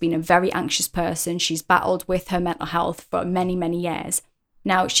always been a very anxious person. She's battled with her mental health for many, many years.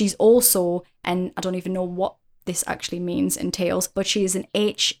 Now, she's also, and I don't even know what this actually entails, but she is an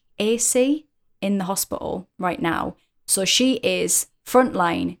HAC in the hospital right now. So she is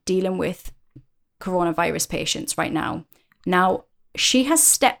frontline dealing with coronavirus patients right now. Now, she has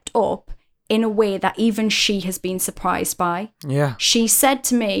stepped up in a way that even she has been surprised by. Yeah. She said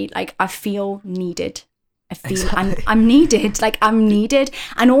to me, I feel needed. I'm needed. I'm needed.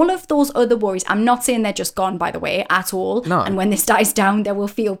 And all of those other worries, I'm not saying they're just gone, by the way, at all. No. And when this dies down, there will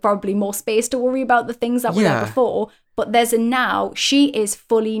feel probably more space to worry about the things that were there before. But there's a now, she is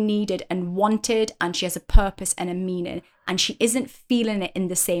fully needed and wanted, and she has a purpose and a meaning. And she isn't feeling it in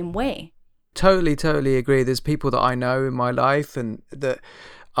the same way. Totally agree. There's people that I know in my life and that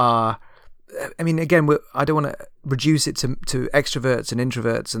are, I mean, again, I don't want to reduce it to extroverts and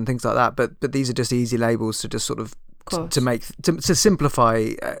introverts and things like that, but these are just easy labels to just sort of to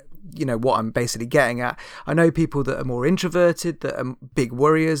simplify, what I'm basically getting at. I know people that are more introverted, that are big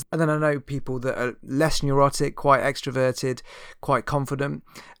worriers, and then I know people that are less neurotic, quite extroverted, quite confident,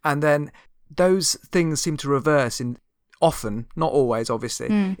 and then those things seem to reverse often, not always, obviously,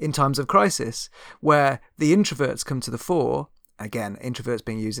 in times of crisis, where the introverts come to the fore. Again, introverts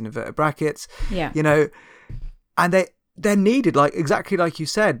being used in inverted brackets. Yeah. And they're needed, like exactly like you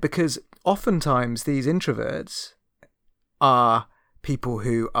said, because oftentimes these introverts are people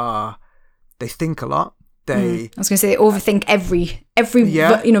who they think a lot. I was going to say they overthink every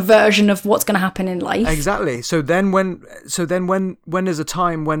version of what's going to happen in life. Exactly. So then when there's a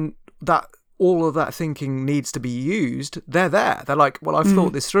time when that all of that thinking needs to be used, they're there. They're like, well, I've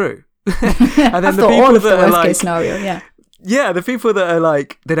thought this through. And then the people all of that the worst case scenario, yeah, the people that are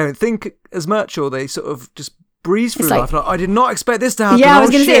like, they don't think as much, or they sort of just breeze through life. Like, I did not expect this to happen. Yeah, I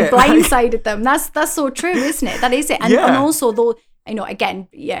was going to say, it blindsided them. That's so true, isn't it? That is it. And also, though, again,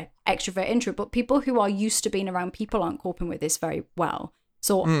 extrovert, introvert, but people who are used to being around people aren't coping with this very well.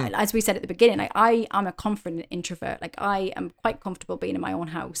 So as we said at the beginning, like I am a confident introvert. Like I am quite comfortable being in my own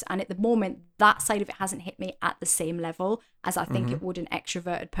house. And at the moment, that side of it hasn't hit me at the same level as I think it would an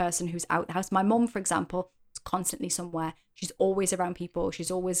extroverted person who's out the house. My mum, for example, is constantly somewhere. She's always around people.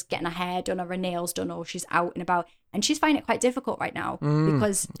 She's always getting her hair done or her nails done, or she's out and about. And she's finding it quite difficult right now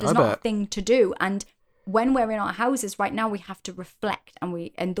because there's not a thing to do. And when we're in our houses right now, we have to reflect.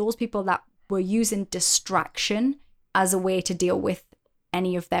 And those people that were using distraction as a way to deal with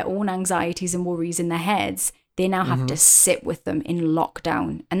any of their own anxieties and worries in their heads, they now have to sit with them in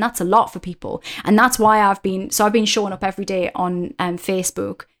lockdown. And that's a lot for people. And that's why I've been showing up every day on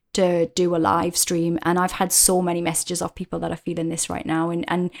Facebook to do a live stream. And I've had so many messages of people that are feeling this right now.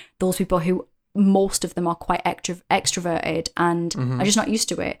 And those people who, most of them are quite extroverted and are just not used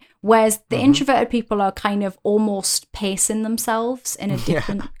to it. Whereas the introverted people are kind of almost pacing themselves in a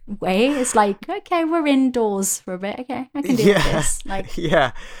different way. It's like, okay, we're indoors for a bit. Okay, I can deal with this. Like,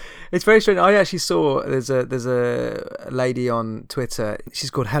 it's very strange. I actually saw there's a lady on Twitter. She's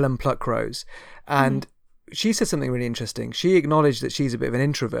called Helen Pluckrose, and she said something really interesting. She acknowledged that she's a bit of an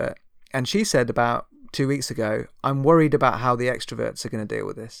introvert, and she said about 2 weeks ago, I'm worried about how the extroverts are going to deal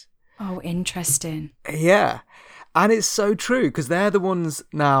with this. Oh, interesting. Yeah. And it's so true, because they're the ones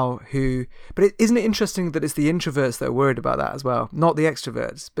now who... But isn't it interesting that it's the introverts that are worried about that as well? Not the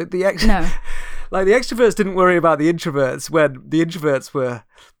extroverts. But No. Like, the extroverts didn't worry about the introverts when the introverts were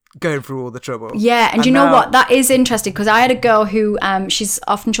going through all the trouble. Yeah, and you know what? That is interesting, because I had a girl who she's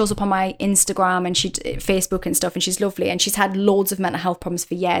often shows up on my Instagram and Facebook and stuff, and she's lovely, and she's had loads of mental health problems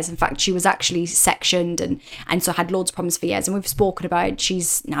for years. In fact, she was actually sectioned and so had loads of problems for years, and we've spoken about it.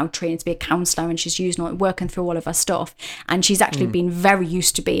 She's now trained to be a counsellor, and she's working through all of her stuff, and she's actually been very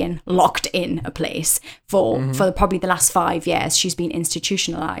used to being locked in a place for probably the last 5 years. She's been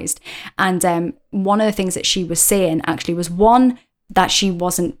institutionalized, and one of the things that she was saying actually was that it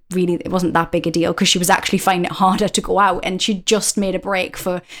wasn't that big a deal, because she was actually finding it harder to go out, and she just made a break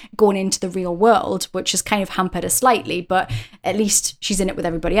for going into the real world, which has kind of hampered her slightly, but at least she's in it with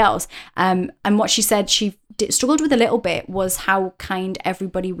everybody else. And what she said she struggled with a little bit was how kind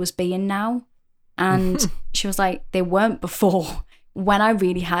everybody was being now. And she was like, they weren't before. When I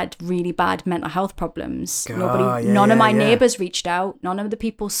really had really bad mental health problems, none of my neighbours reached out, none of the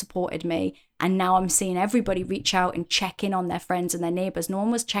people supported me, and now I'm seeing everybody reach out and check in on their friends and their neighbours. No one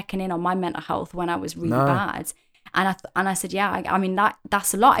was checking in on my mental health when I was really bad, and I said, I mean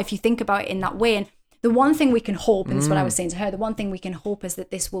that's a lot if you think about it in that way. And the one thing we can hope, and this is what I was saying to her, the one thing we can hope is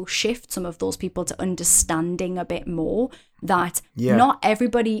that this will shift some of those people to understanding a bit more that not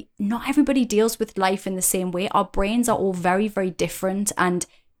everybody deals with life in the same way. Our brains are all very, very different, and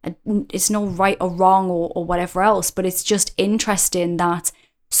it's no right or wrong or whatever else, but it's just interesting that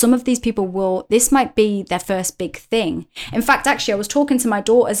some of these people this might be their first big thing. In fact, actually, I was talking to my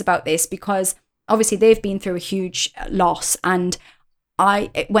daughters about this, because obviously they've been through a huge loss, and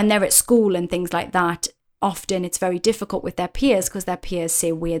when they're at school and things like that, often it's very difficult with their peers, because their peers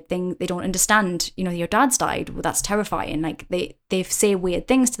say weird things. They don't understand, your dad's died. Well, that's terrifying. Like they say weird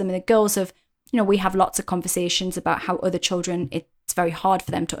things to them. And the girls have, we have lots of conversations about how other children, it's very hard for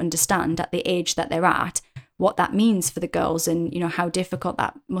them to understand at the age that they're at, what that means for the girls, and, how difficult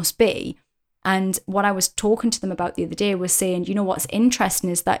that must be. And what I was talking to them about the other day was saying, what's interesting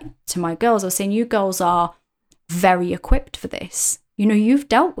is that to my girls, I was saying, you girls are very equipped for this. You've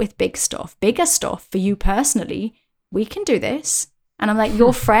dealt with bigger stuff for you personally. We can do this. And I'm like,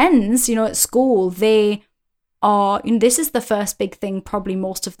 your friends, you know, at school, they are, you know, this is the first big thing probably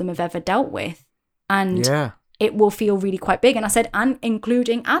most of them have ever dealt with. And it will feel really quite big. And I said, and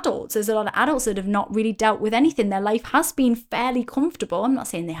including adults, there's a lot of adults that have not really dealt with anything. Their life has been fairly comfortable. I'm not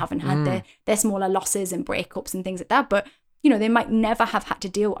saying they haven't had their smaller losses and breakups and things like that, but, you know, they might never have had to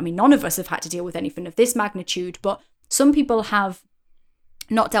deal. I mean, none of us have had to deal with anything of this magnitude, but some people have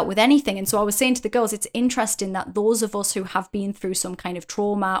not dealt with anything. And so I was saying to the girls, it's interesting that those of us who have been through some kind of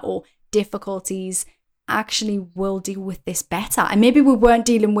trauma or difficulties actually will deal with this better. And maybe we weren't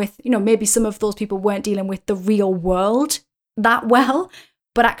dealing with, you know, maybe some of those people weren't dealing with the real world that well,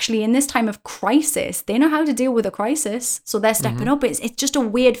 but actually in this time of crisis, they know how to deal with a crisis. So they're stepping up. It's just a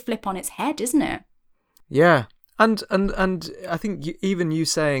weird flip on its head, isn't it? Yeah. And I think even you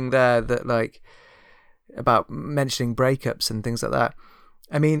saying there that, like, about mentioning breakups and things like that,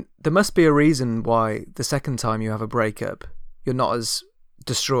 I mean, there must be a reason why the second time you have a breakup, you're not as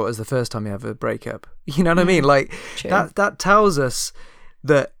distraught as the first time you have a breakup. You know what I mean? Like, that tells us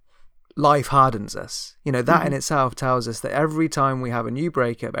that life hardens us. You know, that in itself tells us that every time we have a new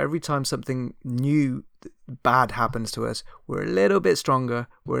breakup, every time something new bad happens to us, we're a little bit stronger,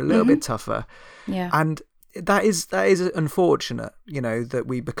 we're a little bit tougher. Yeah. And that is unfortunate, you know, that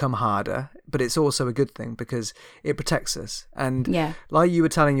we become harder, but it's also a good thing because it protects us. And like you were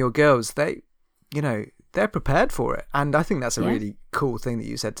telling your girls, they, you know, they're prepared for it. And I think that's a really cool thing that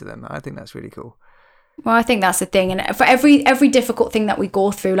you said to them. I think that's really cool. Well, I think that's the thing. And for every difficult thing that we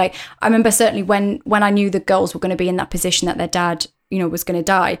go through, like, I remember certainly when I knew the girls were going to be in that position that their dad, you know, was going to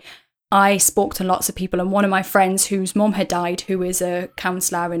die, I spoke to lots of people. And one of my friends whose mum had died, who is a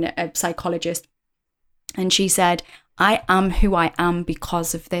counsellor and a psychologist, and she said, I am who I am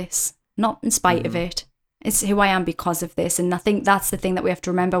because of this, not in spite of it. It's who I am because of this. And I think that's the thing that we have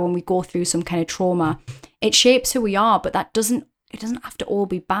to remember when we go through some kind of trauma. It shapes who we are, but it doesn't have to all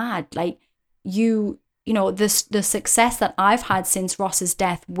be bad. Like, you know, the success that I've had since Ross's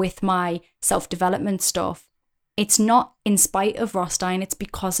death with my self-development stuff, it's not in spite of Ross dying, it's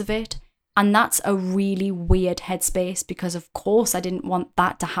because of it. And that's a really weird headspace because, of course, I didn't want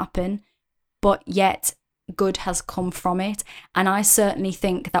that to happen, but yet good has come from it. And I certainly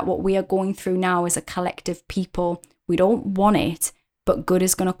think that what we are going through now as a collective people, we don't want it, but good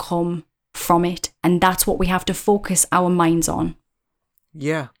is going to come from it. And that's what we have to focus our minds on.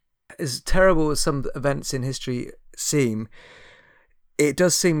 Yeah. As terrible as some events in history seem, it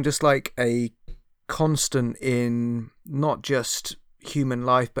does seem just like a constant in not just human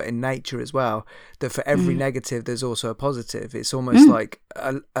life, but in nature as well, that for every negative, there's also a positive. It's almost like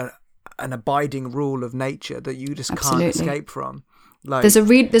an abiding rule of nature that you just can't escape from. Like, there's a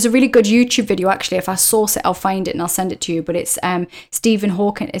really good YouTube video, actually. If I source it, I'll find it and I'll send it to you. But it's Stephen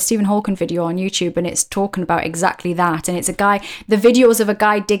Hawking video on YouTube, and it's talking about exactly that. And it's the videos of a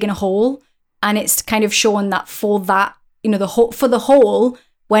guy digging a hole, and it's kind of showing that for that, you know, for the hole,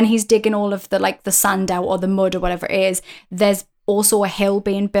 when he's digging all of the sand out or the mud or whatever it is, there's also a hill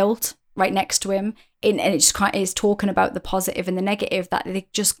being built right next to him. And it just is talking about the positive and the negative, that they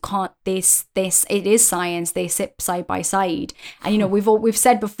just can't, this it is science, they sit side by side. And, you know, we've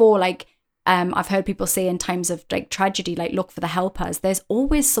said before, like, I've heard people say in times of like tragedy, like, look for the helpers. There's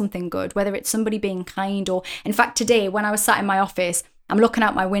always something good, whether it's somebody being kind, or, in fact, today when I was sat in my office, I'm looking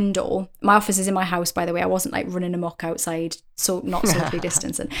out my window. My office is in my house, by the way. I wasn't like running amok outside, so not socially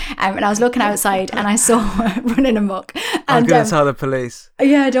distancing. And I was looking outside and I saw running amok. I'm going to tell the police.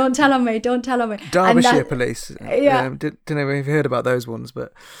 Yeah, don't tell on me. Derbyshire police. Yeah. Don't know if you've heard about those ones,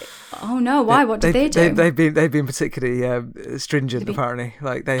 but... Oh no, why? What did they do? They've been particularly stringent, apparently.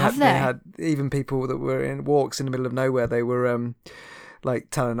 Like they had even people that were in walks in the middle of nowhere. They were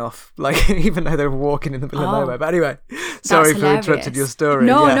like telling off, like, even though they were walking in the middle of nowhere. But anyway, sorry for interrupting your story.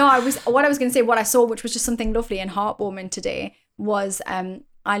 No, I was going to say, what I saw, which was just something lovely and heartwarming today, was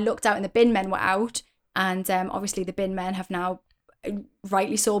I looked out and the bin men were out, and obviously the bin men have now,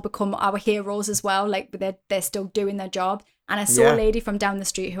 rightly so, become our heroes as well. Like, they're still doing their job. And I saw a lady from down the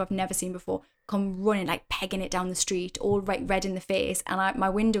street who I've never seen before come running, like pegging it down the street, all red in the face. And my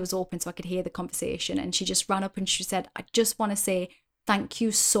window was open so I could hear the conversation. And she just ran up and she said, I just want to say thank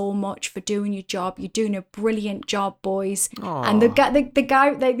you so much for doing your job. You're doing a brilliant job, boys. Aww. And the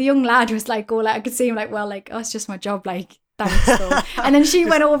guy, like the young lad was like, I could see him like, well, like, oh, it's just my job, like, thanks though. And then she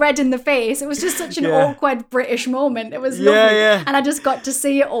went all red in the face. It was just such an awkward British moment. It was lovely. Yeah. And I just got to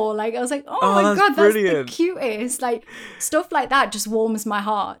see it all. Like, I was like, oh my God, brilliant. That's the cutest. Like, stuff like that just warms my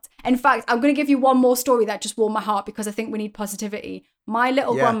heart. In fact, I'm going to give you one more story that just warmed my heart, because I think we need positivity. My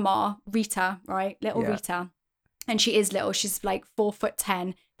little grandma, Rita, right? Rita. And she is little. She's like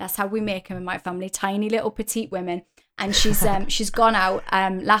 4'10". That's how we make them in my family. Tiny little petite women. and she's gone out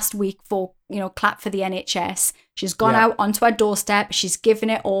last week for, you know, clap for the NHS. She's gone Yeah. out onto her doorstep. She's given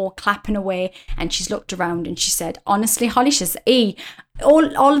it all, clapping away, and she's looked around and she said, honestly, Holly, she says,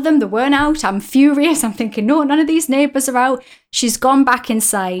 all of them, they weren't out. I'm furious. I'm thinking, no, none of these neighbours are out. She's gone back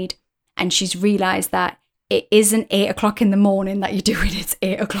inside and she's realised that it isn't 8 o'clock in the morning that you do it, it's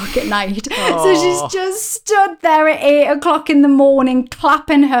 8 o'clock at night. So she's just stood there at 8 o'clock in the morning,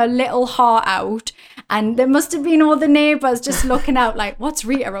 clapping her little heart out. And there must have been all the neighbours just looking out like, what's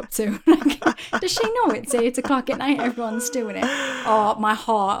Rita up to? Like, does she know it's 8 o'clock at night? Everyone's doing it. Oh, my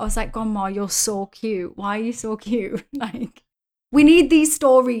heart. I was like, Grandma, you're so cute. Why are you so cute? Like, we need these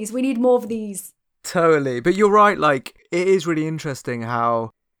stories. We need more of these. Totally. But you're right, like, it is really interesting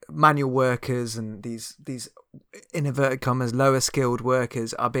how manual workers and these in inverted commas lower skilled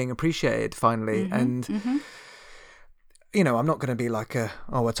workers are being appreciated finally. And you know, I'm not going to be like a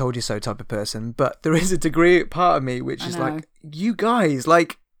I told you so type of person, but there is a part of me which is like, you guys,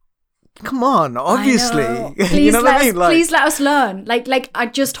 like, come on, obviously. You know what I mean? Like, please let us learn. Like I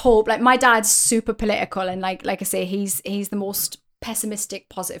just hope, like, my dad's super political, and like I say, he's the most pessimistic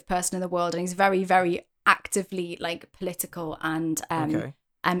positive person in the world, and he's very, very actively like political, and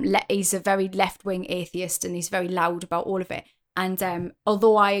he's a very left-wing atheist, and he's very loud about all of it. And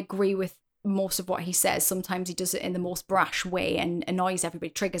although I agree with most of what he says, sometimes he does it in the most brash way and annoys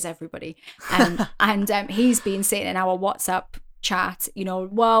everybody, triggers everybody. And he's been saying in our WhatsApp chat, you know,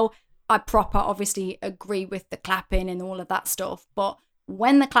 well, I obviously agree with the clapping and all of that stuff, but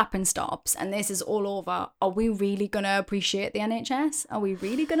when the clapping stops and this is all over, are we really going to appreciate the NHS? Are we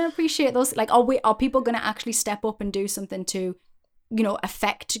really going to appreciate those? Like, are people going to actually step up and do something to, you know,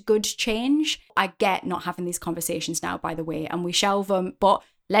 affect good change? I get not having these conversations now, by the way, and we shelve them, but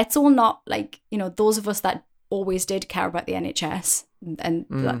let's all not, like, you know, those of us that always did care about the NHS, and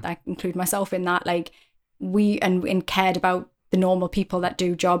I include myself in that, like, we and cared about the normal people that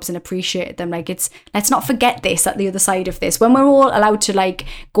do jobs and appreciated them. Like, let's not forget this at the other side of this. When we're all allowed to, like,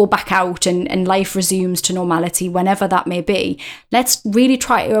 go back out and life resumes to normality, whenever that may be, let's really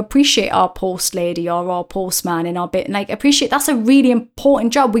try to appreciate our post lady or our postman in our bit. Like, appreciate, that's a really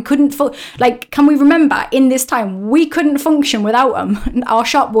important job. We couldn't, can we remember in this time, we couldn't function without them, our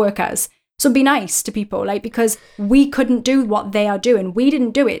shop workers. So be nice to people, like, because we couldn't do what they are doing. We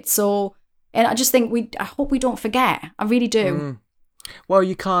didn't do it. So, and I just think I hope we don't forget. I really do. Well,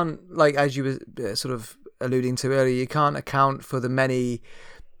 you can't, like, as you were sort of alluding to earlier, you can't account for the many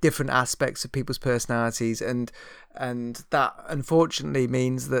different aspects of people's personalities, and that unfortunately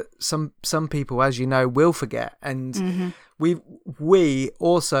means that some people, as you know, will forget. And we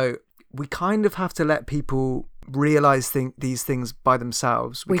also kind of have to let people realize these things by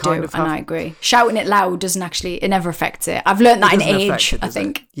themselves. We do, and I agree. Shouting it loud doesn't actually, it never affects it. I've learned that in age, I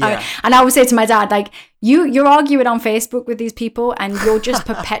think. Yeah. And I would say to my dad, like, you're arguing on Facebook with these people and you're just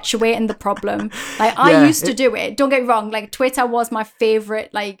perpetuating the problem. Like, I used to do it. Don't get me wrong. Like, Twitter was my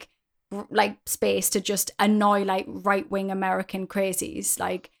favorite, like space to just annoy, like, right-wing American crazies.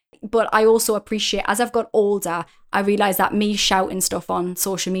 Like, but I also appreciate, as I've got older, I realise that me shouting stuff on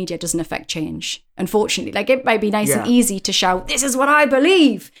social media doesn't affect change. Unfortunately, like, it might be nice and easy to shout, this is what I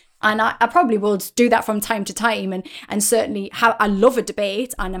believe. And I probably will do that from time to time. And certainly I love a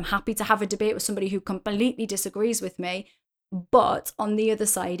debate, and I'm happy to have a debate with somebody who completely disagrees with me. But on the other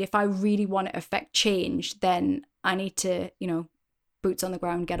side, if I really want to affect change, then I need to, you know, boots on the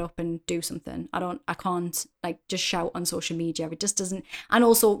ground, get up and do something. I can't, like, just shout on social media. It just doesn't. And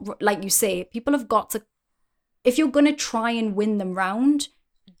also, like you say, people have got to, if you're going to try and win them round,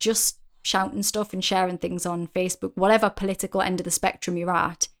 just shouting stuff and sharing things on Facebook, whatever political end of the spectrum you're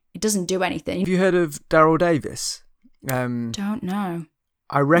at, it doesn't do anything. Have you heard of Daryl Davis? Don't know.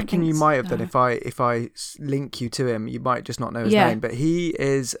 I reckon you might have done. If I link you to him, you might just not know his name. But he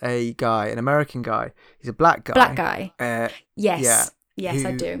is a guy, an American guy. He's a black guy. Black guy. Yes. Yeah. Yes,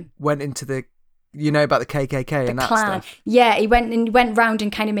 I do. Went into the, you know about the KKK and that Klan stuff. Yeah, he went round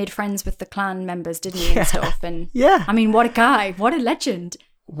and kind of made friends with the Klan members, didn't he, and stuff. And yeah, I mean, what a guy, what a legend.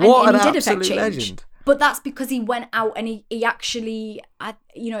 What and an he did absolute affect change. legend. But that's because he went out and he actually,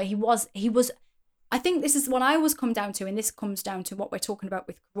 you know, he was. I think this is what I always come down to, and this comes down to what we're talking about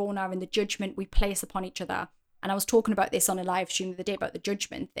with Corona and the judgment we place upon each other. And I was talking about this on a live stream the other day about the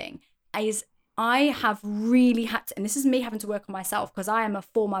judgment thing. I have really had to, and this is me having to work on myself, because I am a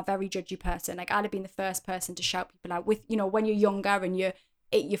former very judgy person. Like, I'd have been the first person to shout people out with, you know, when you're younger and you're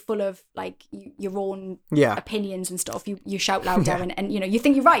full of, like, your own opinions and stuff, you shout louder and you know, you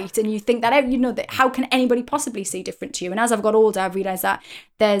think you're right, and you think that, you know, that how can anybody possibly see different to you? And as I've got older, I've realised that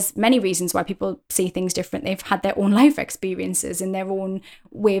there's many reasons why people see things different. They've had their own life experiences and their own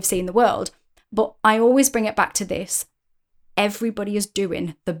way of seeing the world. But I always bring it back to this. everybody is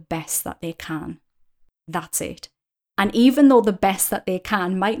doing the best that they can. That's it. And even though the best that they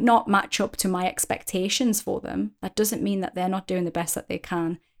can might not match up to my expectations for them, that doesn't mean that they're not doing the best that they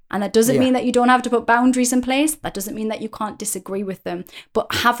can. And that doesn't mean that you don't have to put boundaries in place. That doesn't mean that you can't disagree with them. But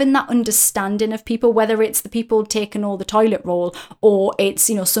having that understanding of people, whether it's the people taking all the toilet roll, or it's,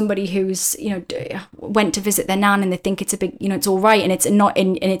 you know, somebody who's, you know, went to visit their nan and they think it's a big, you know, it's all right, and it's not,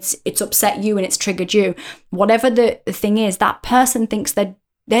 and it's upset you and it's triggered you. Whatever the thing is, that person thinks that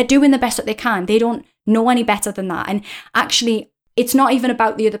they're doing the best that they can. They don't know any better than that. And actually, it's not even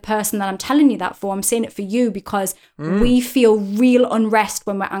about the other person that I'm telling you that for. I'm saying it for you because we feel real unrest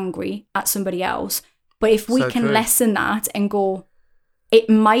when we're angry at somebody else. But if we can lessen that and go, it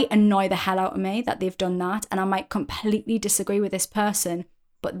might annoy the hell out of me that they've done that, and I might completely disagree with this person,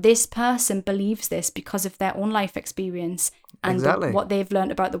 but this person believes this because of their own life experience and what they've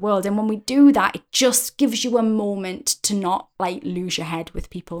learned about the world. And when we do that, it just gives you a moment to not like lose your head with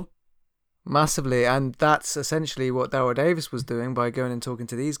people. Massively. And that's essentially what Daryl Davis was doing by going and talking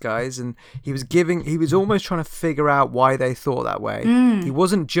to these guys, and he was almost trying to figure out why they thought that way. He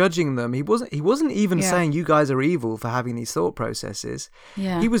wasn't judging them. He wasn't even saying you guys are evil for having these thought processes.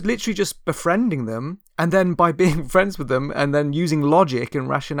 He was literally just befriending them, and then by being friends with them and then using logic and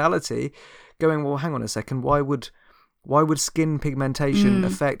rationality, going, well, hang on a second, why would skin pigmentation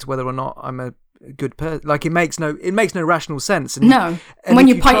affect whether or not I'm a good person? Like, it makes no rational sense. And when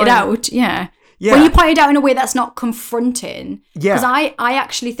you point it out, when you point it out in a way that's not confronting, because I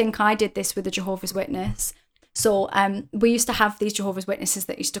actually think I did this with a Jehovah's Witness. So we used to have these Jehovah's Witnesses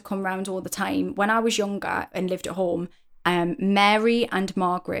that used to come around all the time when I was younger and lived at home, Mary and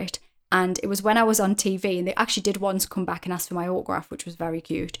Margaret. And it was when I was on TV, and they actually did once come back and ask for my autograph, which was very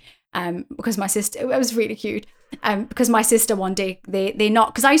cute. Because my sister, it was really cute. Because my sister one day, they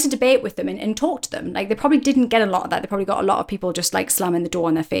not, because I used to debate with them and talk to them. Like, they probably didn't get a lot of that. They probably got a lot of people just like slamming the door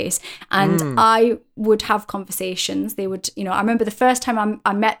in their face. And I would have conversations. They would, you know, I remember the first time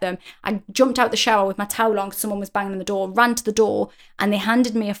I met them, I jumped out the shower with my towel on because someone was banging on the door, ran to the door, and they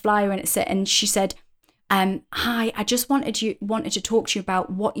handed me a flyer, and she said, hi, I just wanted to talk to you about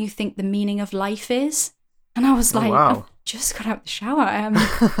what you think the meaning of life is. And I was like, I've just got out the shower.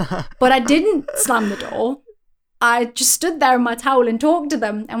 But I didn't slam the door. I just stood there in my towel and talked to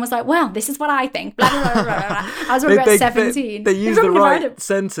them and was like, well, this is what I think. Blah, blah, blah, blah, blah. I was about 17. They used the right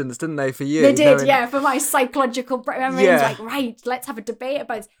sentence, didn't they, for you? They did, for my psychological memory. I was like, right, let's have a debate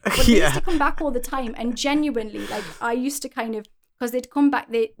about this. But they used to come back all the time. And genuinely, like, I used to kind of, because they'd come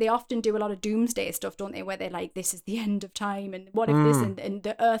back, they often do a lot of doomsday stuff, don't they, where they're like, this is the end of time, and what if this, and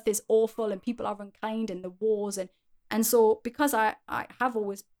the earth is awful, and people are unkind, and the wars, and so because I have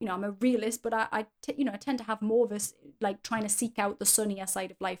always, you know, I'm a realist, but I tend to have more of a, like, trying to seek out the sunnier side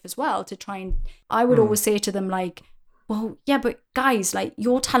of life as well, to try and, I would always say to them, like, well, yeah, but guys, like,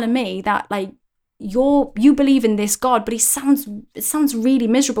 you're telling me that, like, you believe in this God, but it sounds really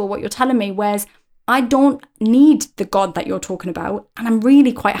miserable what you're telling me, whereas I don't need the God that you're talking about, and I'm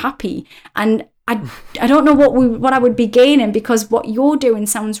really quite happy. And I don't know what I would be gaining, because what you're doing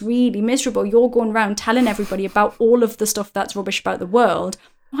sounds really miserable. You're going around telling everybody about all of the stuff that's rubbish about the world.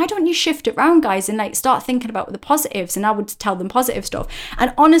 Why don't you shift it around, guys, and like start thinking about the positives? And I would tell them positive stuff.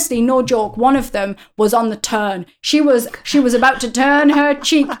 And honestly, no joke, one of them was on the turn. She was about to turn her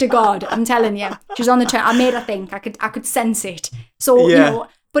cheek to God. I'm telling you, she was on the turn. I made her think. I could sense it. So you know.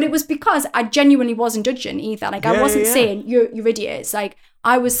 But it was because I genuinely wasn't judging either. Like, I wasn't saying, you're idiots. Like,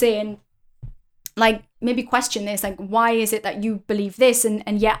 I was saying, like, maybe question this. Like, why is it that you believe this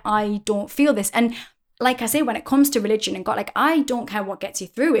and yet I don't feel this? And like I say, when it comes to religion and God, like, I don't care what gets you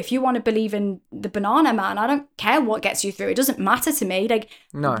through. If you want to believe in the banana man, I don't care what gets you through. It doesn't matter to me. Like,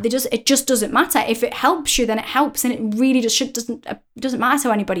 it just doesn't matter. If it helps you, then it helps. And it really just doesn't matter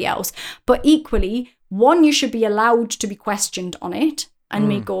to anybody else. But equally, one, you should be allowed to be questioned on it. And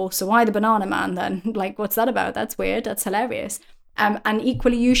me go, so why the banana man then? Like, what's that about? That's weird. That's hilarious. And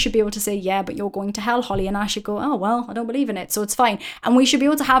equally, you should be able to say, yeah, but you're going to hell, Holly. And I should go, oh, well, I don't believe in it, so it's fine. And we should be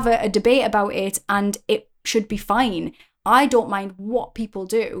able to have a debate about it, and it should be fine. I don't mind what people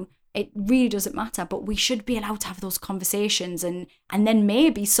do. It really doesn't matter. But we should be allowed to have those conversations. And then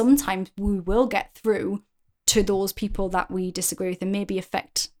maybe sometimes we will get through to those people that we disagree with, and maybe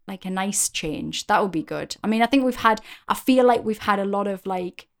affect like a nice change. That would be good. I mean, I feel like we've had a lot of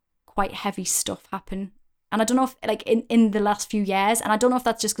like quite heavy stuff happen. And I don't know if like in the last few years, and I don't know if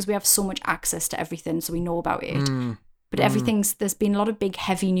that's just because we have so much access to everything, so we know about it. But there's been a lot of big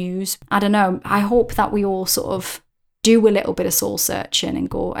heavy news. I don't know. I hope that we all sort of do a little bit of soul searching and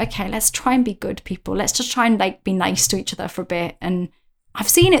go, okay, let's try and be good people. Let's just try and like be nice to each other for a bit, and I've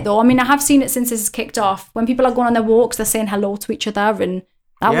seen it though. I mean, I have seen it since this has kicked off. When people are going on their walks, they're saying hello to each other, and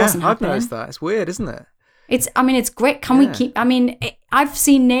that wasn't happening. I've noticed that. It's weird, isn't it? It's great. Can we keep, I've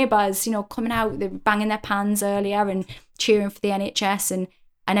seen neighbours, coming out, they're banging their pans earlier and cheering for the NHS and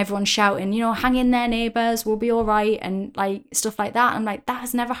everyone shouting, hang in there, neighbours, we'll be all right, and like stuff like that. I'm like, that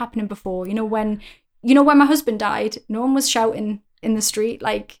has never happened before. When my husband died, no one was shouting in the street,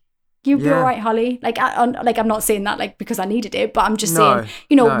 like, you'll be all right, Holly. Like, I'm not saying that like because I needed it, but I'm just saying,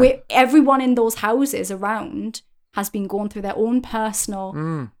 everyone in those houses around has been going through their own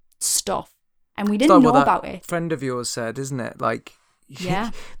personal stuff. And we didn't know about it. Friend of yours said, isn't it? Like,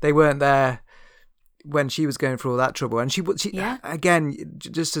 yeah, they weren't there when she was going through all that trouble. And she again,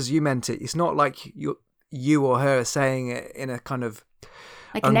 just as you meant it, it's not like you or her saying it in a kind of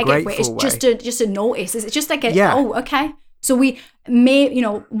like a negative way. It's just a notice. It's just like oh, okay. So we may,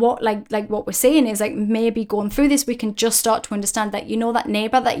 what what we're saying is like maybe going through this, we can just start to understand that, that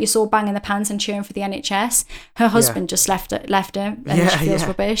neighbour that you saw banging the pans and cheering for the NHS, her husband just left her and she feels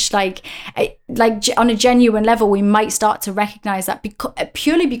rubbish. Like on a genuine level, we might start to recognise that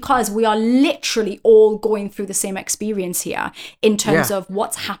purely because we are literally all going through the same experience here in terms of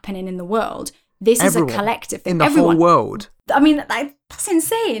what's happening in the world. This Everyone, is a collective thing. In the whole world. I mean, that's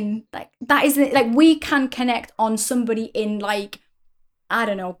insane. Like, that isn't, like, we can connect on somebody in, like, I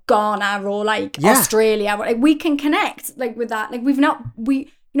don't know, Ghana or, like, Australia. Like, we can connect, like, with that. Like,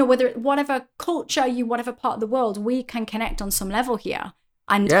 whether whatever culture whatever part of the world, we can connect on some level here.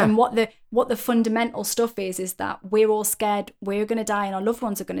 And what the fundamental stuff is that we're all scared we're going to die and our loved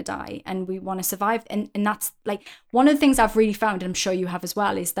ones are going to die and we want to survive. And that's, like, one of the things I've really found, and I'm sure you have as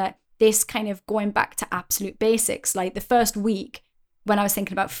well, is that this kind of going back to absolute basics, like the first week when I was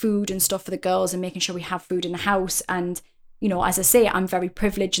thinking about food and stuff for the girls and making sure we have food in the house. And, as I say, I'm very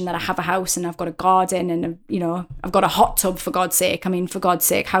privileged in that I have a house and I've got a garden and, I've got a hot tub, for God's sake. I mean, for God's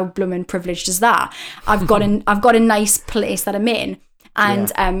sake, how blooming privileged is that? I've got a nice place that I'm in.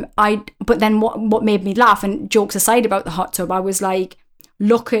 And but then what made me laugh, and jokes aside about the hot tub, I was like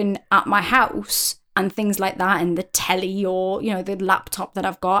looking at my house and things like that, and the telly or, the laptop that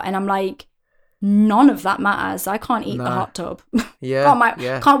I've got. And I'm like, none of that matters. I can't eat the hot tub.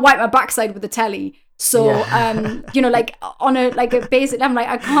 Can't wipe my backside with the telly. So, like on a basic, I'm like,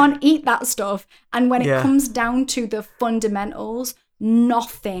 I can't eat that stuff. And when it comes down to the fundamentals,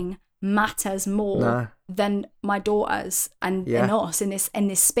 nothing matters more than my daughters and us in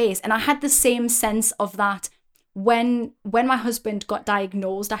this space. And I had the same sense of that when my husband got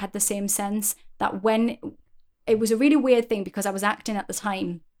diagnosed. I had the same sense that when it was a really weird thing because I was acting at the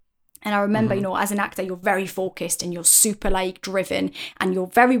time. And I remember, as an actor, you're very focused and you're super like driven and you're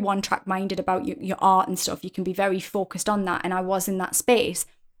very one track minded about your art and stuff. You can be very focused on that. And I was in that space.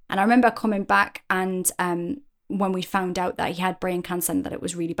 And I remember coming back and when we found out that he had brain cancer and that it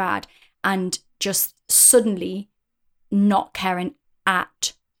was really bad, and just suddenly not caring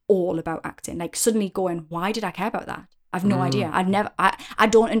at all about acting, like suddenly going, why did I care about that? I've no idea. I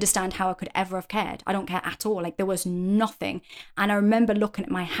don't understand how I could ever have cared. I don't care at all. Like, there was nothing. And I remember looking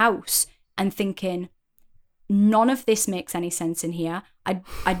at my house and thinking, none of this makes any sense in here.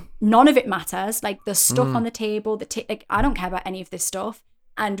 None of it matters. Like, the stuff on the table, like, I don't care about any of this stuff.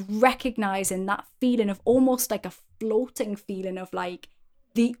 And recognizing that feeling of almost like a floating feeling of like,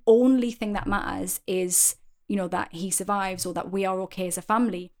 the only thing that matters is, that he survives or that we are okay as a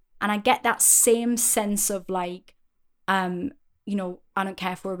family. And I get that same sense of like, I don't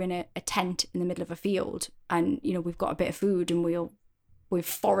care if we're in a tent in the middle of a field and, we've got a bit of food and we'll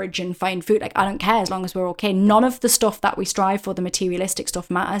forage and find food. Like, I don't care as long as we're okay. None of the stuff that we strive for, the materialistic stuff,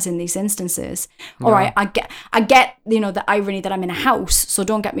 matters in these instances. No. All right, I get, the irony that I'm in a house. So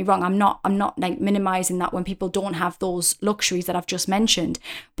don't get me wrong. I'm not like minimizing that when people don't have those luxuries that I've just mentioned.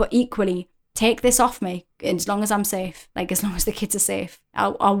 But equally, take this off me as long as I'm safe. Like, as long as the kids are safe,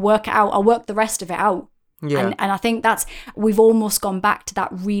 I'll work it out. I'll work the rest of it out. Yeah. And I think we've almost gone back to that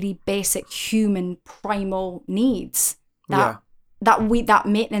really basic human primal needs and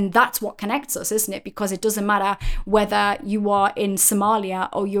that's what connects us, isn't it? Because it doesn't matter whether you are in Somalia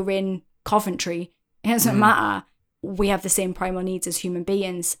or you're in Coventry. It doesn't matter. We have the same primal needs as human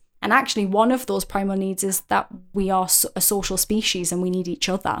beings. And actually, one of those primal needs is that we are a social species and we need each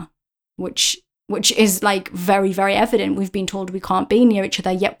other, which is like very, very evident. We've been told we can't be near each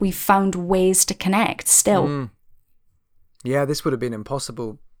other, yet we've found ways to connect still. Yeah, this would have been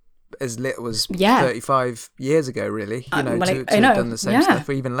impossible as little as 35 years ago, really, to have done the same stuff,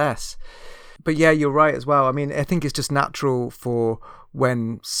 or even less. But yeah, you're right as well. I mean, I think it's just natural for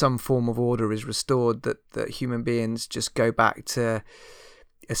when some form of order is restored that human beings just go back to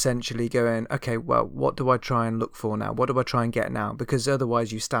essentially going, okay, well, what do I try and look for now? What do I try and get now? Because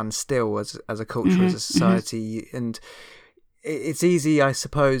otherwise you stand still as a culture, as a society. And it's easy, I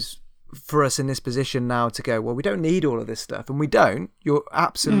suppose, for us in this position now to go, well, we don't need all of this stuff. And we don't. You're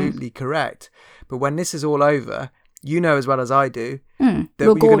absolutely correct. But when this is all over, you know as well as I do that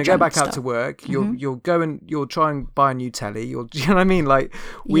you're going to go back out to work. You'll go and you'll try and buy a new telly. You know what I mean? Like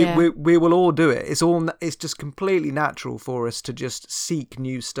we will all do it. It's just completely natural for us to just seek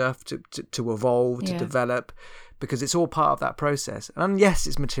new stuff, to evolve, to develop, because it's all part of that process. And yes,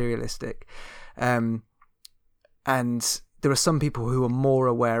 it's materialistic, and there are some people who are more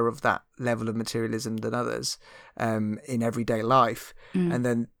aware of that level of materialism than others in everyday life, and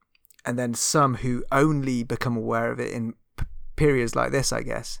then some who only become aware of it in periods like this, I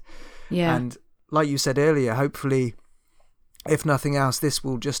guess. Yeah. And like you said earlier, hopefully, if nothing else, this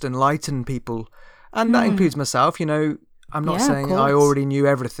will just enlighten people. And that includes myself. You know, I'm not saying I already knew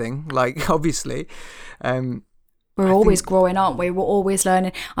everything, like, obviously. We're always growing, aren't we? We're always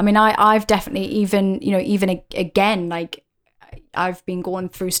learning. I mean, I've definitely even again, like, I've been going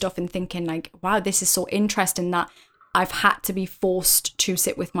through stuff and thinking like, wow, this is so interesting that I've had to be forced to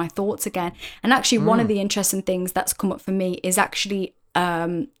sit with my thoughts again. And actually one of the interesting things that's come up for me is actually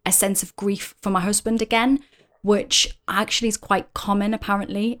a sense of grief for my husband again, which actually is quite common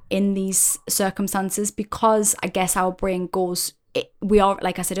apparently in these circumstances, because I guess our brain goes, we are,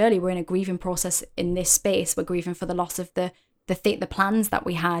 like I said earlier, we're in a grieving process in this space. We're grieving for the loss of the plans that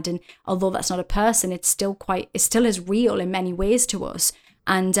we had. And although that's not a person, it's still as real in many ways to us.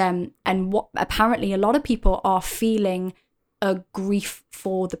 And what apparently a lot of people are feeling a grief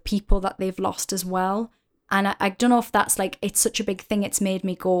for the people that they've lost as well. And I don't know if that's like, it's such a big thing. It's made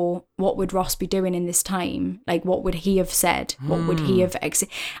me go, what would Ross be doing in this time? Like, what would he have said? What would he have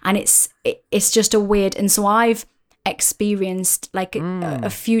and it's just a weird. And so I've experienced like a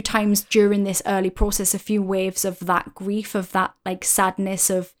few times during this early process, a few waves of that grief, of that like sadness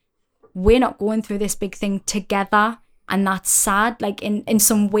of, we're not going through this big thing together. And that's sad, like in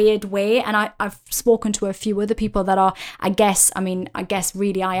some weird way. And I've spoken to a few other people that are, I guess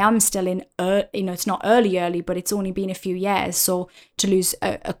really I am still in, it's not early, but it's only been a few years. So to lose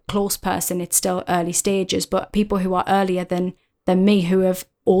a close person, it's still early stages. But people who are earlier than me who have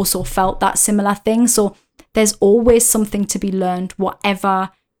also felt that similar thing. So there's always something to be learned, whatever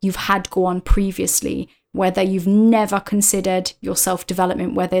you've had go on previously, whether you've never considered your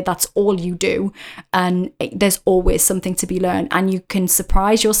self-development, whether that's all you do, and there's always something to be learned. And you can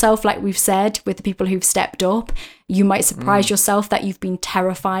surprise yourself, like we've said, with the people who've stepped up. You might surprise yourself that you've been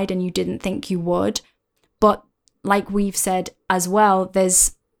terrified and you didn't think you would. But like we've said as well,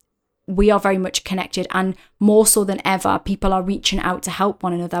 we are very much connected, and more so than ever, people are reaching out to help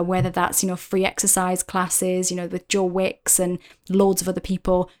one another, whether that's, free exercise classes, with Joe Wicks and loads of other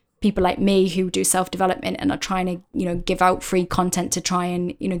people like me who do self-development and are trying to, give out free content to try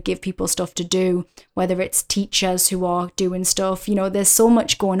and, give people stuff to do, whether it's teachers who are doing stuff, there's so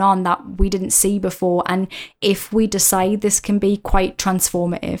much going on that we didn't see before. And if we decide, this can be quite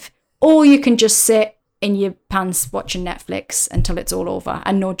transformative, or you can just sit in your pants watching Netflix until it's all over,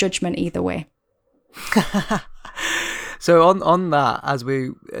 and no judgment either way. So on that, as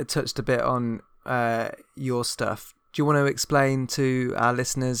we touched a bit on your stuff, do you want to explain to our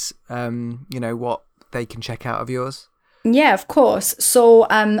listeners, what they can check out of yours? Yeah, of course. So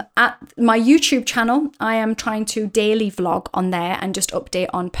at my YouTube channel, I am trying to daily vlog on there and just update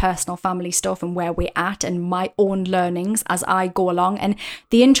on personal family stuff and where we're at and my own learnings as I go along. And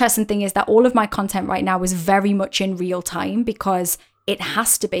the interesting thing is that all of my content right now is very much in real time, because it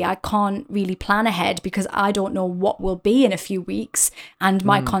has to be. I can't really plan ahead because I don't know what will be in a few weeks, and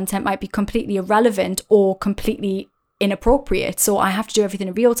my content might be completely irrelevant or completely inappropriate. So I have to do everything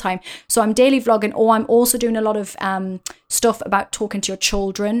in real time. So I'm daily vlogging, or I'm also doing a lot of stuff about talking to your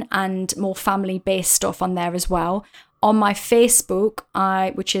children and more family-based stuff on there as well. On my Facebook,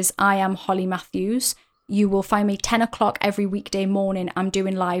 which is I am Holly Matthews, you will find me 10 o'clock every weekday morning. I'm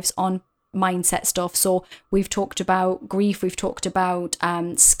doing lives on mindset stuff. So we've talked about grief, we've talked about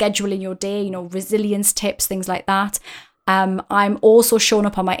scheduling your day, resilience tips, things like that. I'm also showing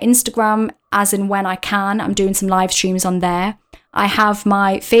up on my Instagram as and when I can. I'm doing some live streams on there. I have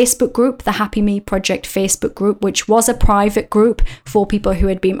my Facebook group, the Happy Me Project Facebook group, which was a private group for people who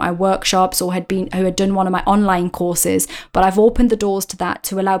had been at my workshops or who had done one of my online courses. But I've opened the doors to that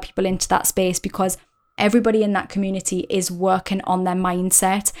to allow people into that space, because everybody in that community is working on their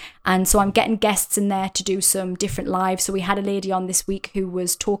mindset. And so I'm getting guests in there to do some different lives. So we had a lady on this week who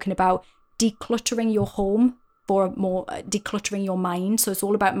was talking about decluttering your home for a more decluttering your mind. So it's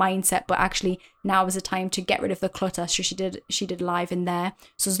all about mindset, but actually now is a time to get rid of the clutter. So she did live in there.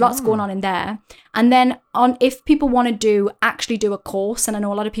 So there's lots going on in there. And then if people want to actually do a course, and I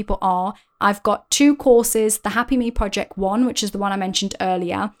know a lot of people are, I've got 2 courses, the Happy Me Project 1, which is the one I mentioned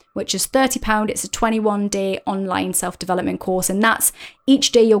earlier, which is £30. It's a 21-day online self-development course. And that's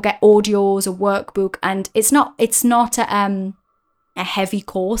each day you'll get audios, a workbook, and it's not a heavy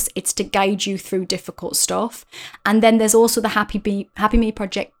course. It's to guide you through difficult stuff. And then there's also the Happy Me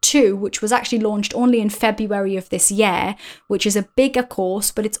Project 2, which was actually launched only in February of this year, which is a bigger course,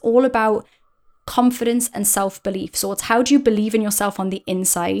 but it's all about confidence and self-belief. So it's how do you believe in yourself on the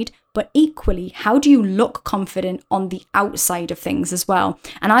inside, but equally, how do you look confident on the outside of things as well?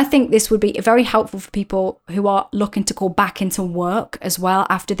 And I think this would be very helpful for people who are looking to go back into work as well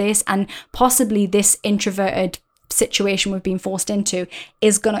after this, and possibly this introverted situation we've been forced into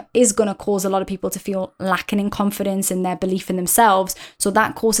is gonna cause a lot of people to feel lacking in confidence and their belief in themselves. So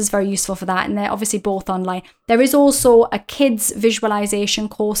that course is very useful for that, and they're obviously both online. There is also a kids visualization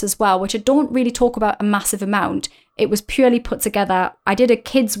course as well, which I don't really talk about a massive amount. It was purely put together. I did a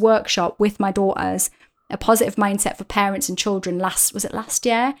kids workshop with my daughters, a positive mindset for parents and children last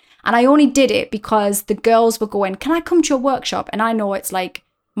year, and I only did it because the girls were going, can I come to your workshop? And I know it's like,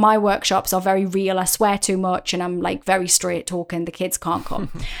 my workshops are very real. I swear too much and I'm like very straight talking. The kids can't come.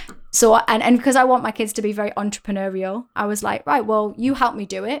 So, and because I want my kids to be very entrepreneurial, I was like, right, well, you help me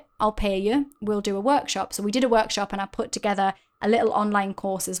do it. I'll pay you. We'll do a workshop. So we did a workshop and I put together a little online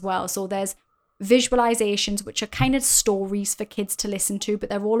course as well. So there's visualizations, which are kind of stories for kids to listen to, but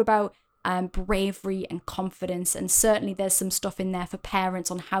they're all about bravery and confidence. And certainly there's some stuff in there for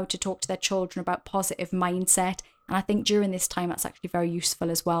parents on how to talk to their children about positive mindset. And I think during this time, that's actually very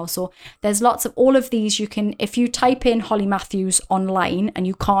useful as well. So there's lots of all of these. You can, if you type in Holly Matthews online and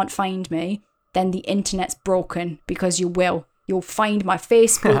you can't find me, then the internet's broken, because you'll find my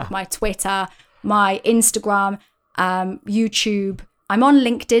Facebook, my Twitter, my Instagram, YouTube. I'm on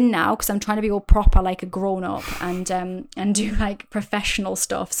LinkedIn now because I'm trying to be all proper like a grown up and do like professional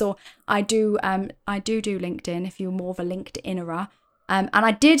stuff. So I do LinkedIn if you're more of a LinkedInerer. And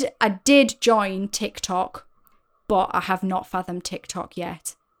I did join TikTok, but I have not fathomed TikTok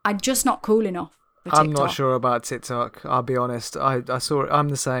yet. I'm just not cool enough for TikTok. I'm not sure about TikTok, I'll be honest. I saw it. I'm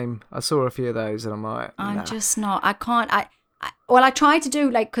the same. I saw a few of those and I'm like, nah. I'm just not. I can't. I tried to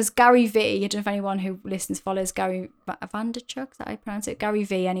do like, because Gary Vee, I don't know if anyone who listens follows Gary Vaynerchuk, is that how I pronounce it? Gary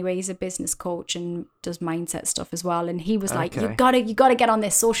Vee, anyway, he's a business coach and does mindset stuff as well. And he was like, you gotta get on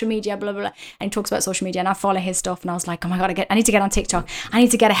this social media, blah, blah, blah. And he talks about social media and I follow his stuff. And I was like, oh my God, I need to get on TikTok. I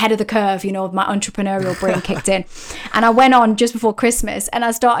need to get ahead of the curve, my entrepreneurial brain kicked in. And I went on just before Christmas and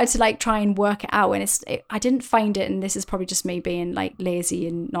I started to like try and work it out. And I didn't find it, and this is probably just me being like lazy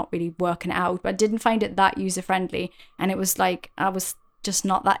and not really working it out, but I didn't find it that user friendly. And it was like, I was just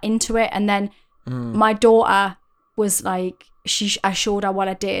not that into it. And then my daughter was like, I showed her what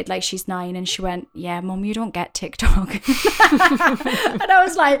I did, like she's 9, and she went, yeah, Mum, you don't get TikTok. And I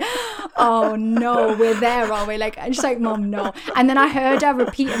was like, oh no, we're there, are we? Like, and she's like, Mum, no. And then I heard her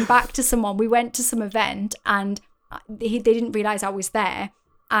repeating back to someone. We went to some event and they didn't realize I was there.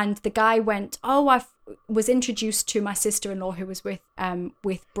 And the guy went, oh, I was introduced to my sister-in-law who was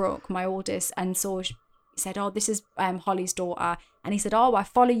with Brooke, my oldest. And so he said, oh, this is Holly's daughter. And he said, oh, I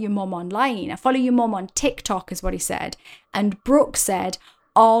follow your mum online. I follow your mum on TikTok is what he said. And Brooke said,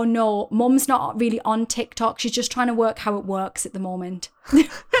 oh no, Mum's not really on TikTok. She's just trying to work how it works at the moment. And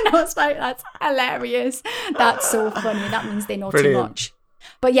I was like, that's hilarious. That's so funny. That means they know too much.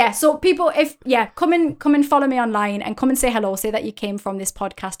 But yeah, so people, come and follow me online and come and say hello, say that you came from this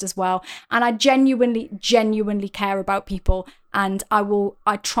podcast as well. And I genuinely care about people. And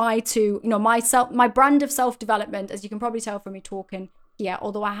I try to, my brand of self-development, as you can probably tell from me talking here,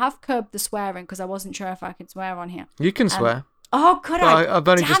 although I have curbed the swearing because I wasn't sure if I could swear on here. You can swear. Oh, could I? I've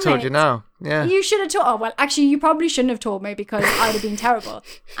only just told you now. Yeah. You should have told. Oh, well, actually, you probably shouldn't have told me because I'd have been terrible.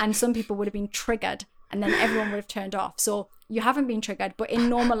 And some people would have been triggered and then everyone would have turned off. So you haven't been triggered, but in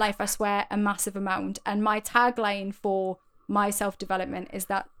normal life, I swear a massive amount. And my tagline for my self-development is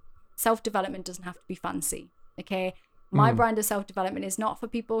that self-development doesn't have to be fancy. Okay. My brand of self-development is not for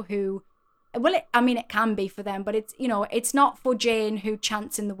people who, well, it can be for them, but it's not for Jane who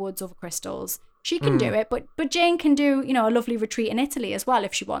chants in the woods over crystals. She can do it, but Jane can do, a lovely retreat in Italy as well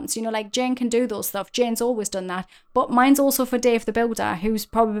if she wants. Like Jane can do those stuff. Jane's always done that. But mine's also for Dave the Builder, who's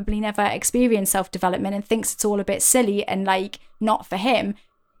probably never experienced self-development and thinks it's all a bit silly and like not for him.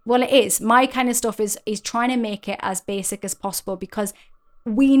 Well, it is. My kind of stuff is trying to make it as basic as possible because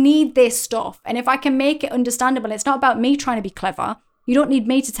we need this stuff. And if I can make it understandable, it's not about me trying to be clever. You don't need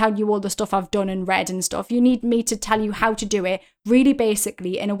me to tell you all the stuff I've done and read and stuff. You need me to tell you how to do it really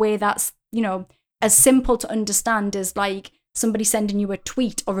basically in a way that's, as simple to understand as like somebody sending you a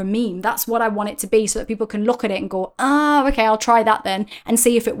tweet or a meme. That's what I want it to be, so that people can look at it and go, okay, I'll try that then and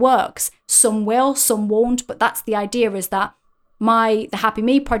see if it works. Some will, some won't, but that's the idea, is that the Happy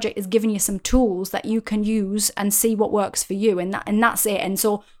Me project is giving you some tools that you can use and see what works for you, and that's it. And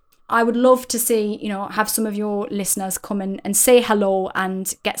so I would love to see, have some of your listeners come and say hello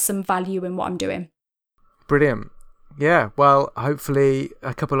and get some value in what I'm doing. Brilliant. Yeah, well, hopefully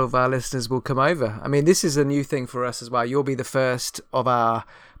a couple of our listeners will come over. I mean, this is a new thing for us as well. You'll be the first of our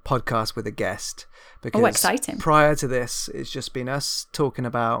podcast with a guest. Because exciting. Prior to this, it's just been us talking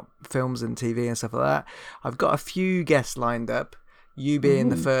about films and TV and stuff like that. I've got a few guests lined up, you being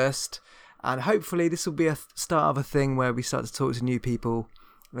the first. And hopefully this will be a start of a thing where we start to talk to new people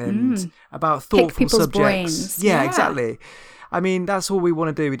and about thoughtful subjects. Brains. Yeah, exactly. I mean, that's all we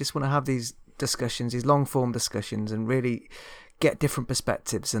want to do. We just want to have these discussions, these long form discussions, and really get different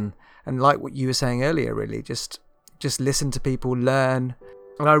perspectives, and like what you were saying earlier, really just listen to people, learn.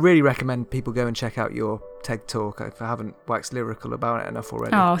 And I really recommend people go and check out your TED Talk if I haven't waxed lyrical about it enough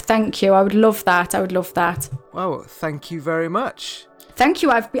already. Oh, thank you. I would love that. Well, thank you very much. Thank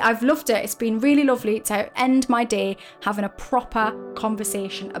you. I've loved it. It's been really lovely to end my day having a proper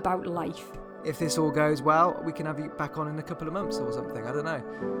conversation about life. If this all goes well, we can have you back on in a couple of months or something. I don't know.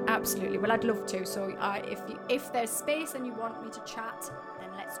 Absolutely. Well, I'd love to. So if there's space and you want me to chat, then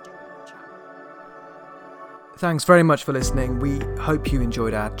let's do a chat. Thanks very much for listening. We hope you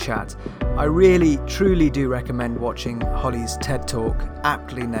enjoyed our chat. I really, truly do recommend watching Holly's TED Talk,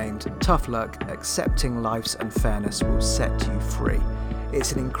 aptly named Tough Luck, Accepting Life's Unfairness Will Set You Free.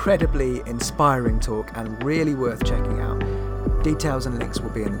 It's an incredibly inspiring talk and really worth checking out. Details and links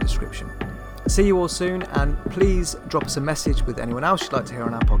will be in the description. See you all soon, and please drop us a message with anyone else you'd like to hear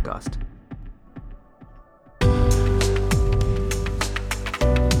on our podcast.